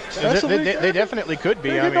 they definitely could be.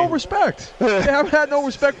 They get no respect. They haven't had no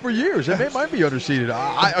respect for years, and they might be underseeded.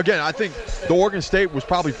 I think the Oregon State was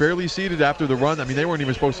probably fairly seeded after the run. I mean, they weren't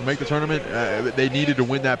even supposed to make the tournament. They needed to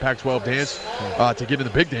win that Pac-12 dance to get in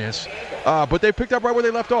the big dance. But they picked up right where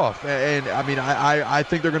they left off. And I mean, I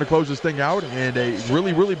think they're going to close this thing out, and they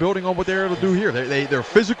really, really building on what they're able to do here. They're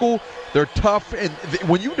physical, they're tough, and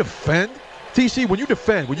when you defend, TC, when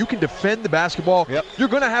you can defend the basketball, you're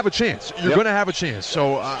going to have a chance. You're going to have a chance.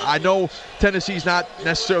 So I know Tennessee's not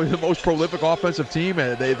necessarily the most prolific offensive team.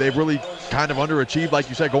 They've really kind of underachieved, like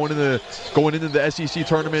you said, going into the SEC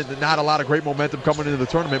tournament. Not a lot of great momentum coming into the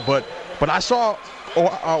tournament. But I saw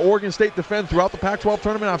Oregon State defend throughout the Pac-12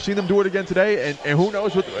 tournament. I've seen them do it again today. And who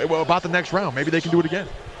knows about the next round. Maybe they can do it again.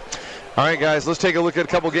 All right, guys, let's take a look at a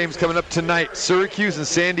couple games coming up tonight. Syracuse and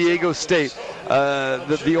San Diego State.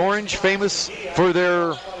 The Orange, famous for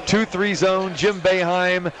their 2-3 zone. Jim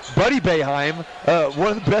Boeheim, Buddy Boeheim, one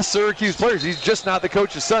of the best Syracuse players. He's just not the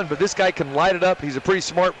coach's son, but this guy can light it up. He's a pretty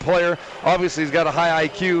smart player. Obviously, he's got a high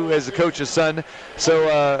IQ as the coach's son.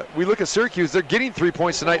 So we look at Syracuse. They're getting 3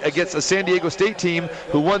 points tonight against a San Diego State team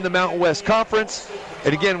who won the Mountain West Conference.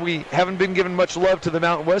 And again, we haven't been given much love to the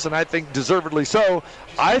Mountain West, and I think deservedly so.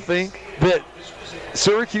 I think that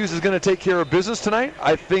Syracuse is going to take care of business tonight.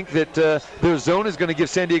 I think that their zone is going to give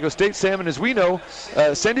San Diego State, Sam, and as we know,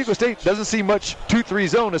 San Diego State doesn't see much 2-3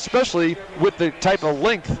 zone, especially with the type of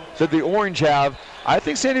length that the Orange have. I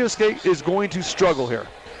think San Diego State is going to struggle here.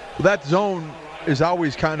 Well, that zone is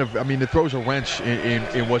always kind of, it throws a wrench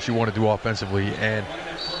in what you want to do offensively, and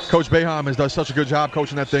Coach Boeheim has done such a good job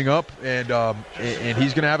coaching that thing up, and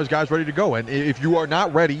he's going to have his guys ready to go. And if you are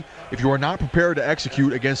not ready, if you are not prepared to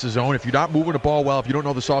execute against the zone, if you're not moving the ball well, if you don't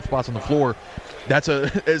know the soft spots on the floor, it's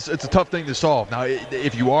a tough thing to solve. Now,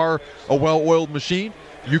 if you are a well-oiled machine,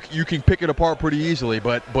 you can pick it apart pretty easily.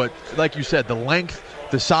 But like you said, the length,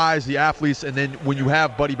 the size, the athletes, and then when you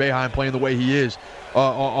have Buddy Boeheim playing the way he is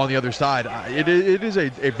on the other side, it is a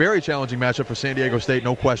very challenging matchup for San Diego State,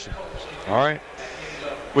 no question. All right.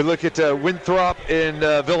 We look at Winthrop and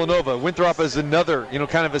Villanova. Winthrop is another,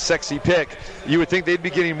 kind of a sexy pick. You would think they'd be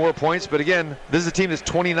getting more points, but again, this is a team that's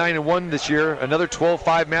 29-1 this year. Another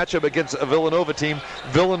 12-5 matchup against a Villanova team.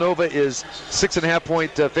 Villanova is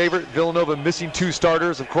 6.5-point favorite. Villanova missing 2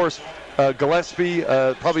 starters. Of course, Gillespie,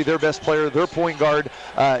 probably their best player, their point guard,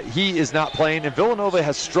 he is not playing. And Villanova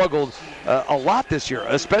has struggled a lot this year,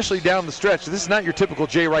 especially down the stretch. This is not your typical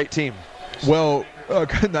Jay Wright team. Well,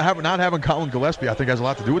 not having Colin Gillespie, I think, has a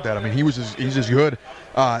lot to do with that. He's as good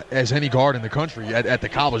as any guard in the country at the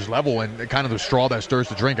college level, and kind of the straw that stirs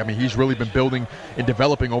the drink. He's really been building and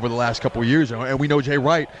developing over the last couple of years, and we know Jay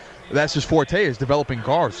Wright, that's his forte, is developing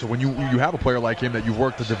guards. So when you have a player like him that you've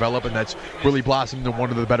worked to develop and that's really blossomed into one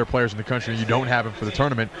of the better players in the country, and you don't have him for the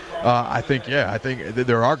tournament, I think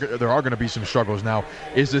there are going to be some struggles. Now,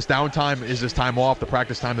 is this downtime, is this time off, the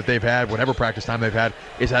practice time that they've had, whatever practice time they've had,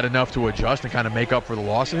 is that enough to adjust and kind of make up for the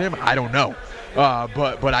loss of him? I don't know.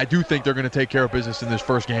 But I do think they're going to take care of business in this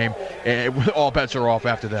first game, and all bets are off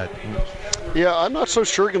after that. Yeah, I'm not so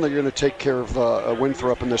sure they're going to take care of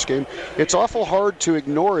Winthrop in this game. It's awful hard to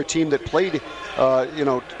ignore a team that played,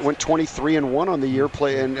 went 23-1 on the year,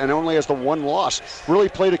 and only has the one loss. Really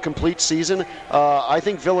played a complete season. I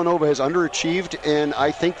think Villanova has underachieved, and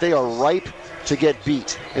I think they are ripe to get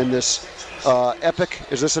beat in this Epic.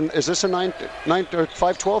 Is this a 512?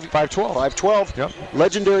 512. 512. Yep.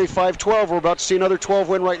 Legendary 512. We're about to see another 12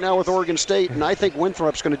 win right now with Oregon State, and I think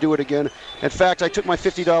Winthrop's going to do it again. In fact, I took my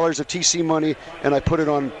 $50 of TC money and I put it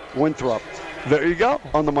on Winthrop. There you go.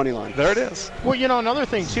 On the money line. There it is. Well, another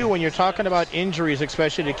thing, too, when you're talking about injuries,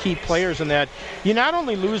 especially to key players and that, you not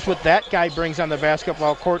only lose what that guy brings on the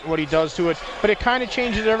basketball court and what he does to it, but it kind of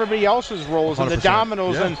changes everybody else's roles 100%. And the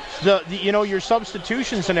dominoes and the your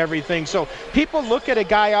substitutions and everything. So people look at a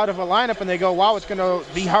guy out of a lineup and they go, wow, it's going to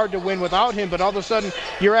be hard to win without him. But all of a sudden,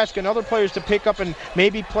 you're asking other players to pick up and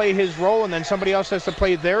maybe play his role, and then somebody else has to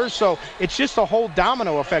play theirs. So it's just a whole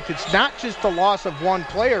domino effect. It's not just the loss of one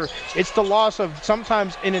player. It's the loss of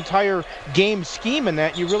sometimes an entire game scheme, in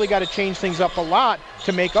that you really got to change things up a lot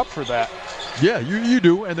to make up for that. Yeah, you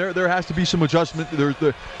do, and there has to be some adjustment.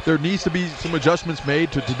 There needs to be some adjustments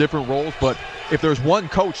made to different roles, but if there's one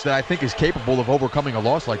coach that I think is capable of overcoming a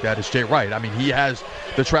loss like that, it's Jay Wright. I mean, he has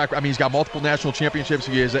the track. I mean, he's got multiple national championships.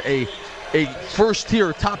 He is a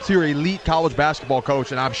first-tier, top-tier elite college basketball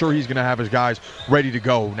coach, and I'm sure he's going to have his guys ready to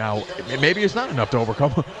go. Now, maybe it's not enough to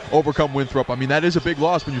overcome Winthrop. I mean, that is a big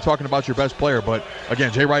loss when you're talking about your best player. But,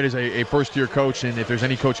 again, Jay Wright is a first-tier coach, and if there's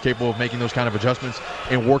any coach capable of making those kind of adjustments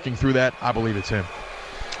and working through that, I believe it's him.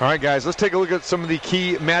 All right, guys, let's take a look at some of the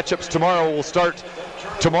key matchups tomorrow. We'll start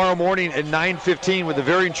tomorrow morning at 9:15 with a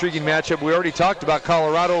very intriguing matchup. We already talked about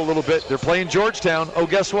Colorado a little bit. They're playing Georgetown. Oh,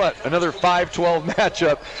 guess what? Another 5-12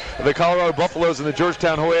 matchup. The Colorado Buffaloes and the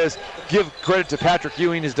Georgetown Hoyas. Give credit to Patrick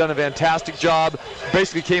Ewing. Has done a fantastic job.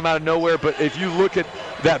 Basically came out of nowhere, but if you look at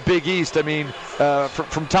that Big East, I mean,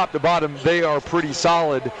 from top to bottom, they are pretty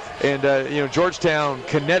solid. And Georgetown,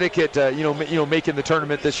 Connecticut, making the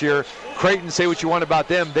tournament this year. Creighton, say what you want about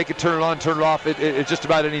them, they could turn it on, turn it off at just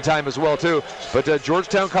about any time as well too. But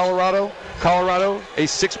Georgetown, Colorado, a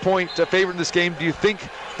 6-point favorite in this game. Do you think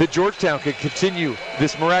that Georgetown could continue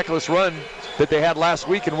this miraculous run that they had last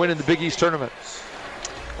week and win in the Big East tournament?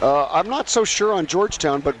 I'm not so sure on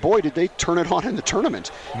Georgetown, but boy, did they turn it on in the tournament.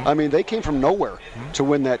 I mean, they came from nowhere to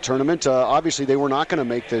win that tournament. Obviously, they were not going to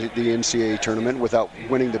make the NCAA tournament without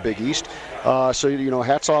winning the Big East. So,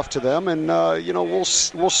 hats off to them, and, we'll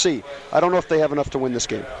see. I don't know if they have enough to win this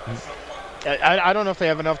game. I don't know if they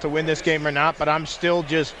have enough to win this game or not, but I'm still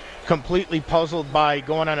just completely puzzled by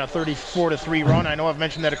going on a 34-3 run. I know I've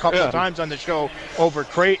mentioned that a couple of times on the show over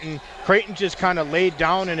Creighton. Creighton just kind of laid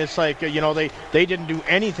down, and it's like, they didn't do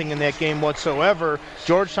anything in that game whatsoever.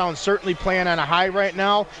 Georgetown's certainly playing on a high right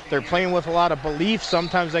now. They're playing with a lot of belief.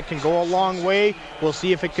 Sometimes that can go a long way. We'll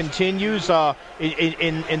see if it continues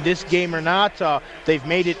in this game or not. They've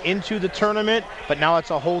made it into the tournament, but now it's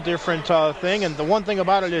a whole different thing. And the one thing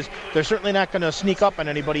about it is they're certainly not going to sneak up on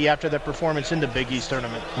anybody after that performance in the Big East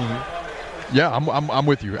tournament. Yeah, I'm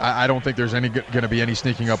with you. I don't think there's going to be any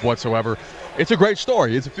sneaking up whatsoever. It's a great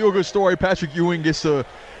story. It's a feel-good story. Patrick Ewing gets to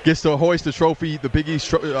hoist the trophy, the Big East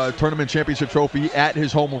tournament championship trophy, at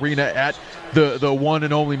his home arena, at the one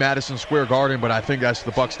and only Madison Square Garden. But I think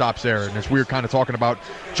the buck stops there. And it's weird kind of talking about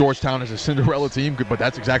Georgetown as a Cinderella team, but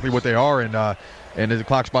that's exactly what they are. And as the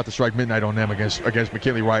clock's about to strike midnight on them against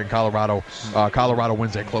McKinley Wright and Colorado, Colorado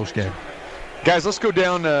wins that close game. Guys, let's go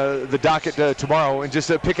down the docket tomorrow and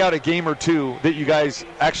just pick out a game or two that you guys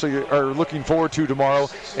actually are looking forward to tomorrow.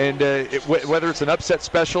 And whether it's an upset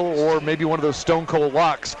special or maybe one of those stone cold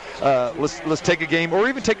locks, let's take a game, or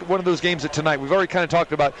even take one of those games at tonight. We've already kind of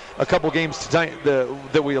talked about a couple games tonight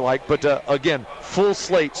that we like, but again, full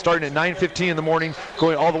slate starting at 9:15 in the morning,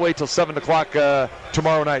 going all the way till 7 o'clock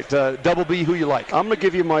tomorrow night. Double B, who you like? I'm going to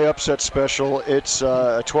give you my upset special. It's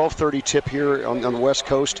a 12:30 tip here on the West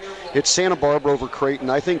Coast. It's Santa Barbara over Creighton.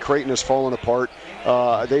 I think Creighton has fallen apart.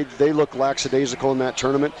 They look lackadaisical in that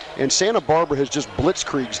tournament, and Santa Barbara has just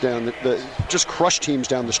blitzkriegs down, just crushed teams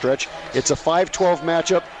down the stretch. It's a 5-12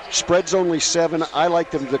 matchup. Spread's only 7. I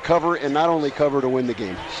like them to cover, and not only cover, to win the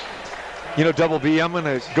game. Double B, I'm going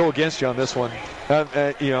to go against you on this one.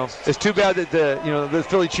 It's too bad that the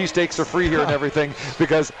Philly cheesesteaks are free here and everything,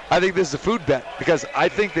 because I think this is a food bet, because I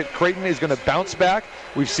think that Creighton is going to bounce back.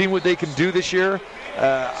 We've seen what they can do this year.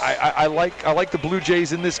 I like the Blue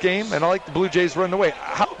Jays in this game, and I like the Blue Jays running away.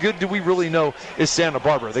 How good do we really know is Santa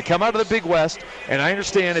Barbara? They come out of the Big West, and I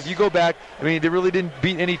understand if you go back, I mean, they really didn't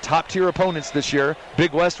beat any top-tier opponents this year.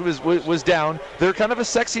 Big West was down. They're kind of a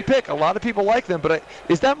sexy pick. A lot of people like them, but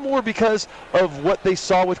is that more because because of what they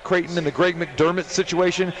saw with Creighton and the Greg McDermott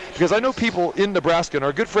situation? Because I know people in Nebraska, and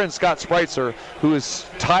our good friend Scott Spreitzer, who is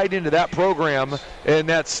tied into that program and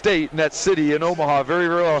that state and that city in Omaha very,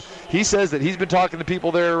 very well, he says that he's been talking to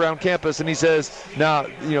people there around campus, and he says, now,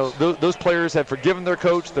 those players have forgiven their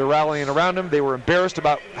coach. They're rallying around him. They were embarrassed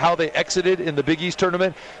about how they exited in the Big East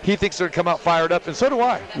tournament. He thinks they're going to come out fired up, and so do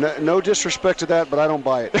I. No disrespect to that, but I don't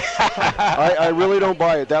buy it. I really don't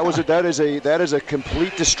buy it. That is a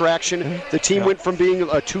complete distraction. The team went from being a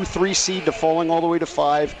 2-3 seed to falling all the way to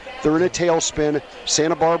 5. They're in a tailspin.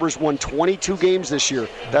 Santa Barbara's won 22 games this year.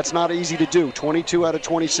 That's not easy to do. 22 out of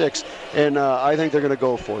 26, and I think they're going to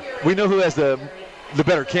go for it. We know who has the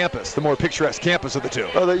better campus, the more picturesque campus of the two.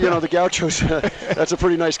 Oh, the Gauchos. That's a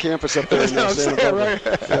pretty nice campus up there. Right?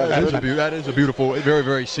 That is a beautiful, very,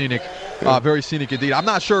 very scenic, very scenic indeed. I'm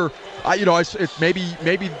not sure. It's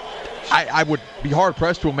maybe. I would be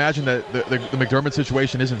hard-pressed to imagine that the McDermott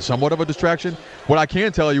situation isn't somewhat of a distraction. What I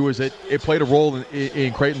can tell you is that it played a role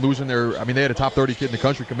in Creighton losing they had a top 30 kid in the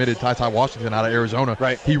country committed, Ty Washington, out of Arizona.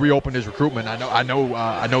 Right. He reopened his recruitment. I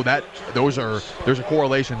know that there's a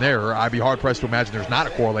correlation there. I'd be hard-pressed to imagine there's not a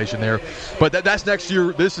correlation there. But that's next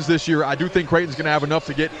year. This is this year. I do think Creighton's going to have enough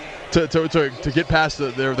to get to get past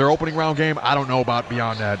their opening round game. I don't know about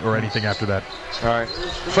beyond that or anything after that. All right.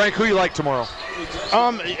 Frank, who you like tomorrow?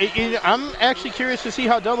 I'm actually curious to see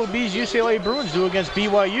how Double B's UCLA Bruins do against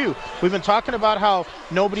BYU. We've been talking about how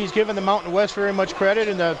nobody's given the Mountain West very much credit,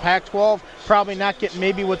 and the Pac-12 probably not getting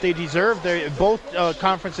maybe what they deserve. Both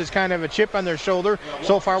conferences kind of have a chip on their shoulder.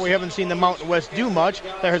 So far, we haven't seen the Mountain West do much.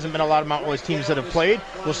 There hasn't been a lot of Mountain West teams that have played.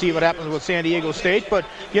 We'll see what happens with San Diego State. But,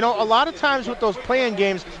 a lot of times with those play-in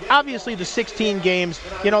games, obviously the 16 games,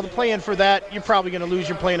 the play-in for that, you're probably going to lose.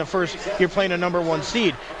 You're playing a number 1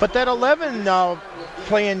 seed. But that 11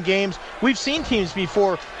 play-in games, we've seen teams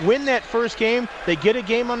before win that first game. They get a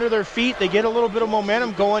game under their feet. They get a little bit of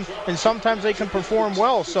momentum going, and sometimes they can perform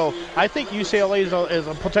well. So I think UCLA is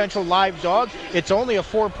a potential live dog. It's only a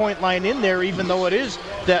 4-point line in there, even though it is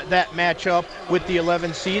that matchup with the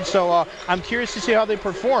 11 seed. So I'm curious to see how they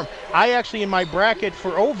perform. I actually, in my bracket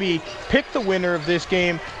for OV, picked the winner of this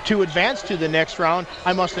game to advance to the next round.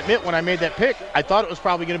 I must admit, when I made that pick, I thought it was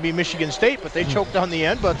probably going to be Michigan State, but they choked on the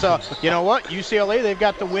end. But you know what? UCLA, they've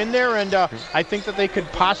got the win there, and I think that they could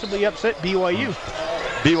possibly upset BYU.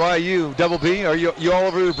 BYU, Double B, are you all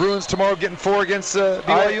over the Bruins tomorrow getting 4 against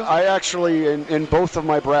BYU? I actually, in both of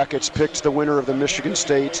my brackets, picked the winner of the Michigan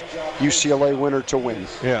State UCLA winner to win.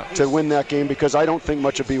 Yeah. To win that game, because I don't think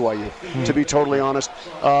much of BYU, to be totally honest.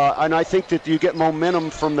 And I think that you get momentum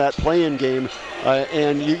from that play-in game.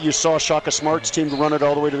 And you saw Shaka Smart's team run it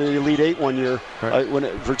all the way to the Elite Eight one year, right. When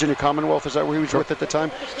Virginia Commonwealth, is that where he was with at the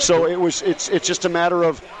time? So it's just a matter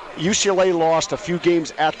of UCLA lost a few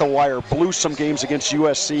games at the wire, blew some games against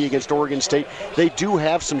USC, against Oregon State. They do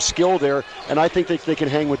have some skill there, and I think they can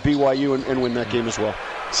hang with BYU and win that game as well.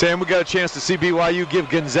 Sam, we got a chance to see BYU give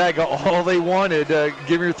Gonzaga all they wanted.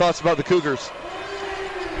 Give me your thoughts about the Cougars.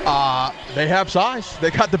 They have size. They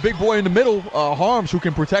got the big boy in the middle, Harms, who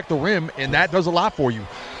can protect the rim, and that does a lot for you.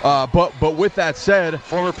 But with that said,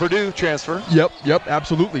 former Purdue transfer. Yep,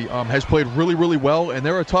 absolutely. Has played really, really well, and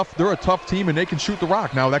they're a tough team, and they can shoot the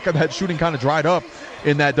rock. Now that shooting kind of dried up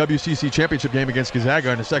in that WCC championship game against Gonzaga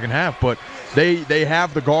in the second half, but they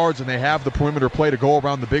have the guards and they have the perimeter play to go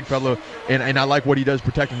around the big fella, and I like what he does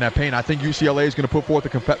protecting that paint. I think UCLA is going to put forth a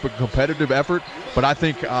competitive effort, but I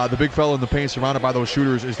think the big fella in the paint surrounded by those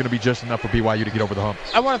shooters is going to be just enough for BYU to get over the hump.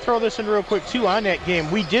 I want to throw this in real quick, too, on that game.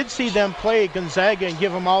 We did see them play Gonzaga and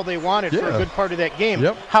give them all they wanted for a good part of that game.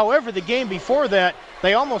 Yep. However, the game before that,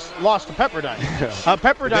 they almost lost to Pepperdine.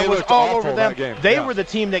 Pepperdine was all over them. They were the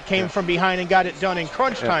team that came from behind and got it done in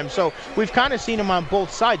crunch time. So we've kind of seen them on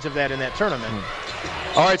both sides of that in that tournament.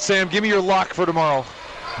 All right, Sam, give me your lock for tomorrow.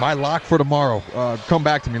 My lock for tomorrow. Come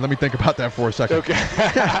back to me. Let me think about that for a second. Okay.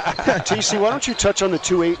 TC, why don't you touch on the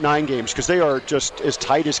 2-8-9 games, because they are just as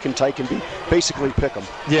tight as can be. Basically, pick them.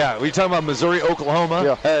 Yeah, we're talking about Missouri,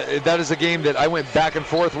 Oklahoma. Yeah. That is a game that I went back and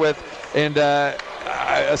forth with, and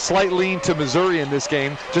a slight lean to Missouri in this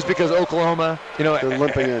game, just because Oklahoma, they're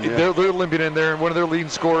limping in. They're limping in there, and one of their leading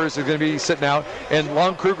scorers is going to be sitting out. And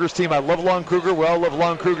Lon Kruger's team, I love Lon Kruger. We all love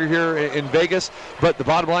Lon Kruger here in Vegas. But the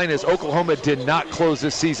bottom line is Oklahoma did not close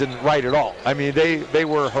this season right at all. I mean, they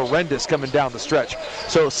were horrendous coming down the stretch.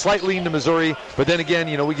 So slight lean to Missouri. But then again,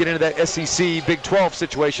 we get into that SEC Big 12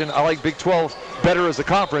 situation. I like Big 12 better as a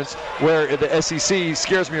conference, where the SEC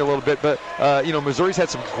scares me a little bit. But Missouri's had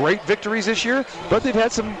some great victories this year, but they've had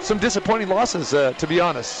had some disappointing losses, to be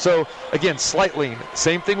honest. So, again, slight lean.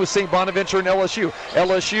 Same thing with St. Bonaventure and LSU.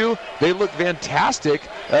 LSU, they look fantastic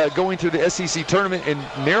going through the SEC tournament and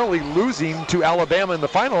narrowly losing to Alabama in the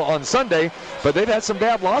final on Sunday, but they've had some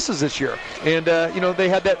bad losses this year. And, they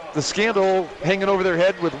had the scandal hanging over their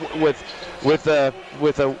head with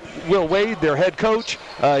Will Wade, their head coach.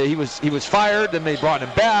 He was fired, then they brought him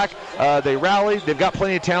back. They rallied. They've got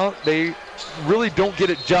plenty of talent. They really don't get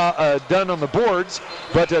it done on the boards,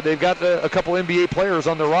 but they've got a couple NBA players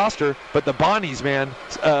on their roster. But the Bonnies, man,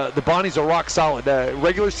 the Bonnies are rock solid.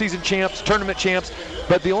 Regular season champs, tournament champs.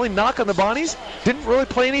 But the only knock on the Bonnies, didn't really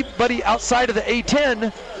play anybody outside of the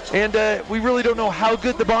A10. And we really don't know how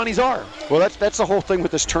good the Bonnies are. Well, that's the whole thing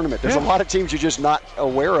with this tournament. There's a lot of teams you're just not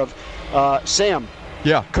aware of. Sam,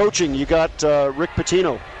 coaching, you got Rick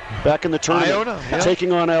Pitino back in the tournament,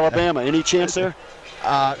 taking on Alabama. Any chance there?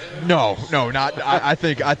 No, not. I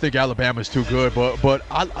think Alabama's too good, but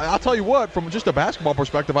I'll tell you what. From just a basketball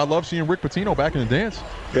perspective, I love seeing Rick Pitino back in the dance.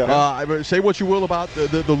 Yeah. Say what you will about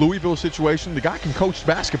the Louisville situation, the guy can coach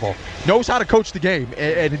basketball, knows how to coach the game,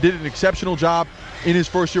 and he did an exceptional job in his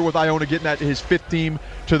first year with Iona, getting his fifth team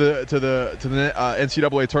to the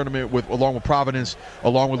NCAA tournament along with Providence,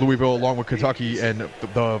 along with Louisville, along with Kentucky, and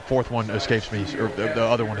the fourth one escapes me, or the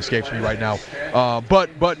other one escapes me right now. But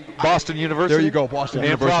Boston University. There you go, Boston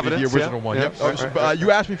University, Providence, the original one. Yep. Right.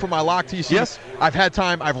 You asked me for my lock, TC. Yes. I've had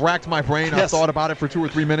time. I've racked my brain. I've thought about it for 2 or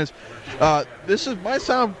 3 minutes. This might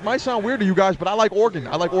sound weird to you guys, but I like Oregon.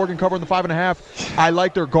 I like Oregon covering the 5.5. I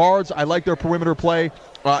like their guards. I like their perimeter play.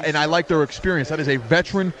 And I like their experience. That is a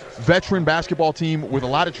veteran basketball team with a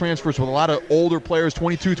lot of transfers, with a lot of older players,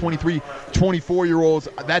 22, 23, 24-year-olds.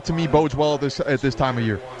 That, to me, bodes well at this time of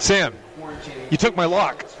year. Sam, you took my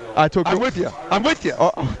lock. I'm with you.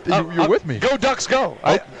 You're with me. Go Ducks, go!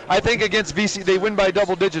 I think against VCU, they win by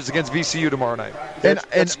double digits against VCU tomorrow night.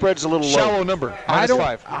 And spread's a little shallow low. number.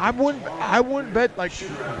 -5. I wouldn't bet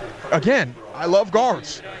again. I love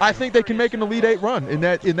guards. I think they can make an Elite Eight run in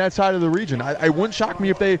that side of the region. I wouldn't shock me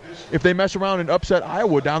if they mess around and upset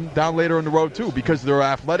Iowa down later in the road too, because they're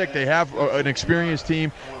athletic. They have an experienced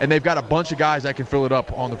team, and they've got a bunch of guys that can fill it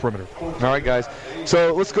up on the perimeter. All right, guys.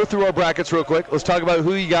 So let's go through our brackets real quick. Let's talk about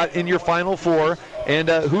who you got in your Final Four, and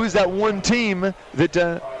who is that one team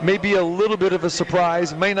that may be a little bit of a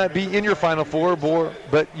surprise, may not be in your Final Four,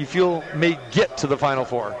 but you feel may get to the Final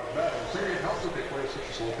Four.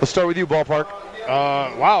 Let's start with you, Ballpark.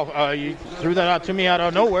 Wow, you threw that out to me out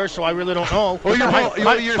of nowhere, so I really don't know. Well, your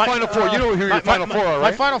Final Four. You know who your Final Four are, right?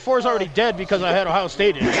 My Final Four is already dead because I had Ohio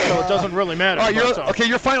State in it, so it doesn't really matter. Okay,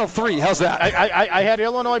 your Final Three. How's that? I had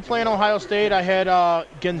Illinois playing Ohio State. I had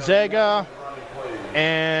Gonzaga.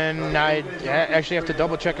 And I actually have to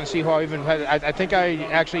double check and see who I even had. I think I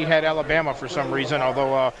actually had Alabama for some reason,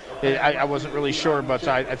 although I wasn't really sure, but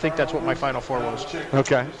I think that's what my Final Four was.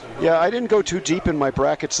 Okay. Yeah, I didn't go too deep in my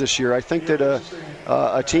brackets this year. I think that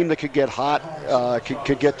a team that could get hot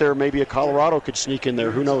could get there. Maybe a Colorado could sneak in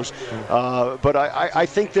there. Who knows? But I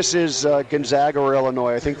think this is Gonzaga or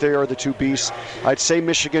Illinois. I think they are the two beasts. I'd say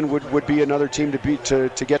Michigan would be another team to beat to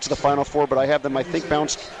get to the Final Four, but I have them, I think,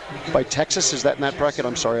 bounced by Texas. Is that in that bracket?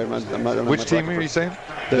 I'm sorry. I'm not Which team are you saying?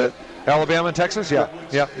 Alabama and Texas? Yeah.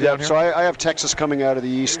 So I have Texas coming out of the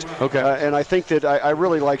East. Okay. And I think that I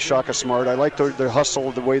really like Shaka Smart. I like their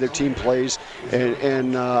hustle, the way their team plays.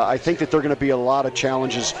 And I think that they're going to be a lot of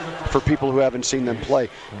challenges for people who haven't seen them play.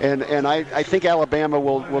 And I think Alabama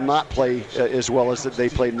will not play as well as they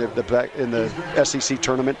played in the SEC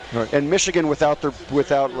tournament. Right. And Michigan without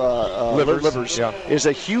Livers is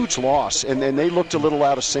a huge loss. And they looked a little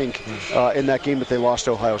out of sync in that game that they lost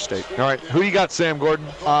to Ohio State. All right. Who you got, Sam Gordon?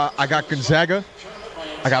 I got Gonzaga,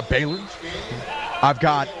 I got Baylor, I've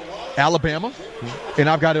got Alabama, and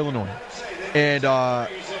I've got Illinois. And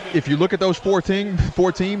if you look at those four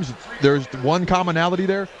teams, there's one commonality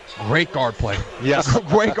there: great guard play. Yes,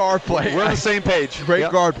 great guard play. We're on the same page. Great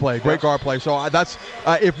guard play. Great guard play. So that's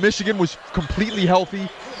if Michigan was completely healthy,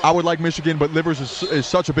 I would like Michigan, but Livers is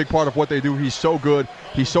such a big part of what they do. He's so good.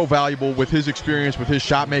 He's so valuable with his experience, with his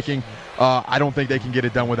shot making. I don't think they can get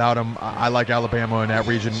it done without him. I like Alabama in that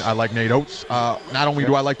region. I like Nate Oates. Not only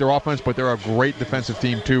do I like their offense, but they're a great defensive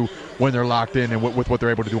team, too, when they're locked in and with what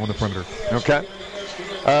they're able to do on the perimeter. Okay.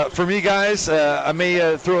 For me, guys, I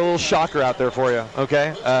may throw a little shocker out there for you,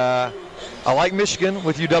 okay? I like Michigan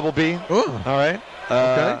with UWB. Ooh. All right?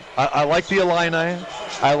 Okay. I like the Illini.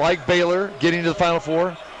 I like Baylor getting to the Final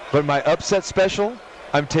Four. But my upset special,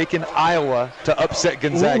 I'm taking Iowa to upset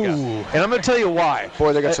Gonzaga. Ooh. And I'm going to tell you why.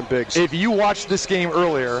 Boy, they got some bigs. If you watched this game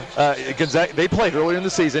earlier, Gonzaga, they played earlier in the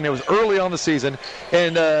season. It was early on the season,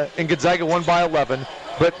 and Gonzaga won by 11.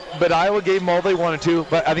 But Iowa gave them all they wanted to.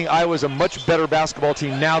 But I think Iowa's a much better basketball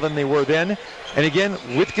team now than they were then. And again,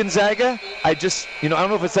 with Gonzaga, I just, I don't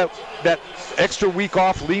know if it's that extra week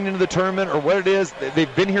off leading into the tournament or what it is.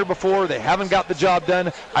 They've been here before. They haven't got the job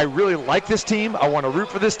done. I really like this team. I want to root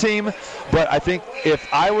for this team. But I think if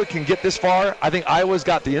Iowa can get this far, I think Iowa's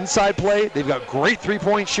got the inside play. They've got great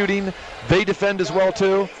three-point shooting. They defend as well,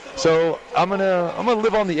 too. So I'm gonna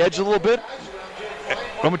live on the edge a little bit.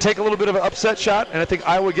 I'm going to take a little bit of an upset shot, and I think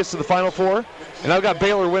Iowa gets to the Final Four. And I've got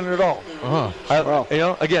Baylor winning it all.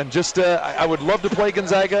 Again, just I would love to play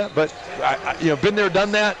Gonzaga, but been there,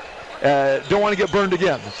 done that. Don't want to get burned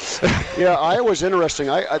again. Yeah, Iowa's interesting.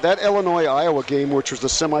 That Illinois-Iowa game, which was the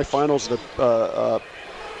semifinals of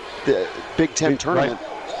the Big Ten tournament,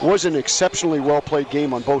 was an exceptionally well-played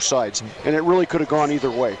game on both sides, and it really could have gone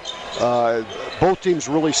either way. Both teams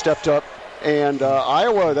really stepped up, and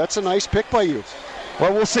Iowa, that's a nice pick by you.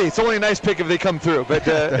 Well, we'll see. It's only a nice pick if they come through, but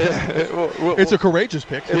it's a courageous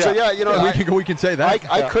pick. We can say that.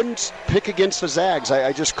 I couldn't pick against the Zags.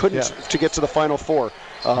 I just couldn't to get to the Final Four.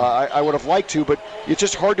 I would have liked to, but it's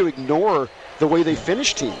just hard to ignore the way they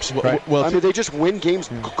finish teams. Well, they just win games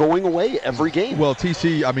going away every game. Well,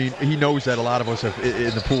 TC, he knows that a lot of us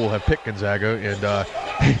in the pool have picked Gonzaga,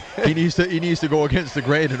 and he needs to go against the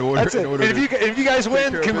grain in order. That's it. If you guys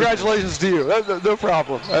win, congratulations to you. No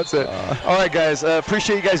problem. That's it. All right, guys.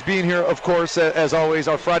 Appreciate you guys being here. Of course, as always,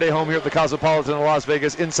 our Friday home here at the Cosmopolitan of Las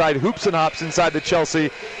Vegas, inside Hoops and Hops, inside the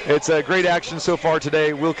Chelsea. It's a great action so far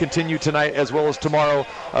today. We'll continue tonight as well as tomorrow.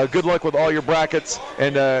 Good luck with all your brackets,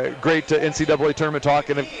 and great NCAA tournament talk.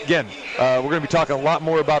 And again, we're going to be talking a lot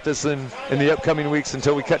more about this in the upcoming weeks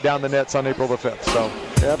until we cut down the nets on April the 5th. So,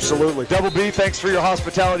 absolutely. Double B, thanks for your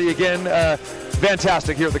hospitality again.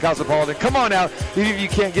 Fantastic here at the Cosmopolitan. Come on out. Even if you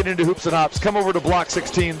can't get into Hoops and Hops, come over to Block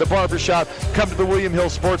 16, the Barbershop. Come to the William Hill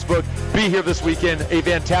Sportsbook. Be here this weekend. A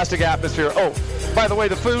fantastic atmosphere. Oh, by the way,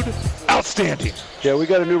 the food, outstanding. Yeah, we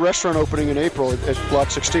got a new restaurant opening in April at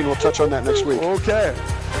Block 16. We'll touch on that next week. Okay.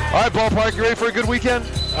 All right, Ballpark, you ready for a good weekend?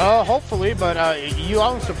 Hopefully, but you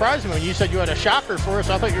always surprised me when you said you had a shocker for us.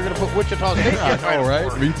 I thought you were going to put Wichita State in. All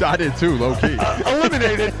right. I did too, low-key.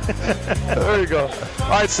 Eliminated. There you go. All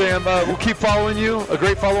right, Sam, we'll keep following you. A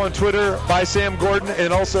great follow on Twitter by Sam Gordon,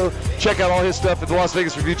 and also check out all his stuff at the Las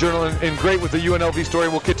Vegas Review-Journal, and great with the UNLV story.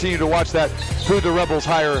 We'll continue to watch that, who the Rebels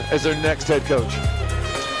hire as their next head coach.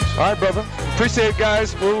 All right, brother. Appreciate it,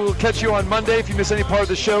 guys. We'll catch you on Monday. If you miss any part of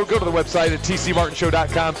the show, go to the website at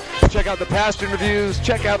tcmartinshow.com. Check out the past interviews.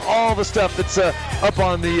 Check out all the stuff that's up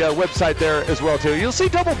on the website there as well, too. You'll see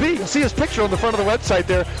Double B. You'll see his picture on the front of the website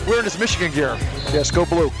there wearing his Michigan gear. Yes, go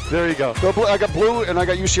blue. There you go. Go blue. I got blue, and I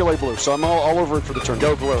got UCLA blue, so I'm all over it for the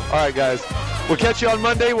tournament. Go blue. All right, guys. We'll catch you on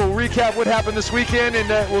Monday. We'll recap what happened this weekend, and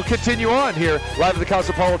we'll continue on here live at the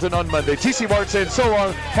Cosmopolitan on Monday. TC Martin saying so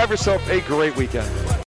long. Have yourself a great weekend.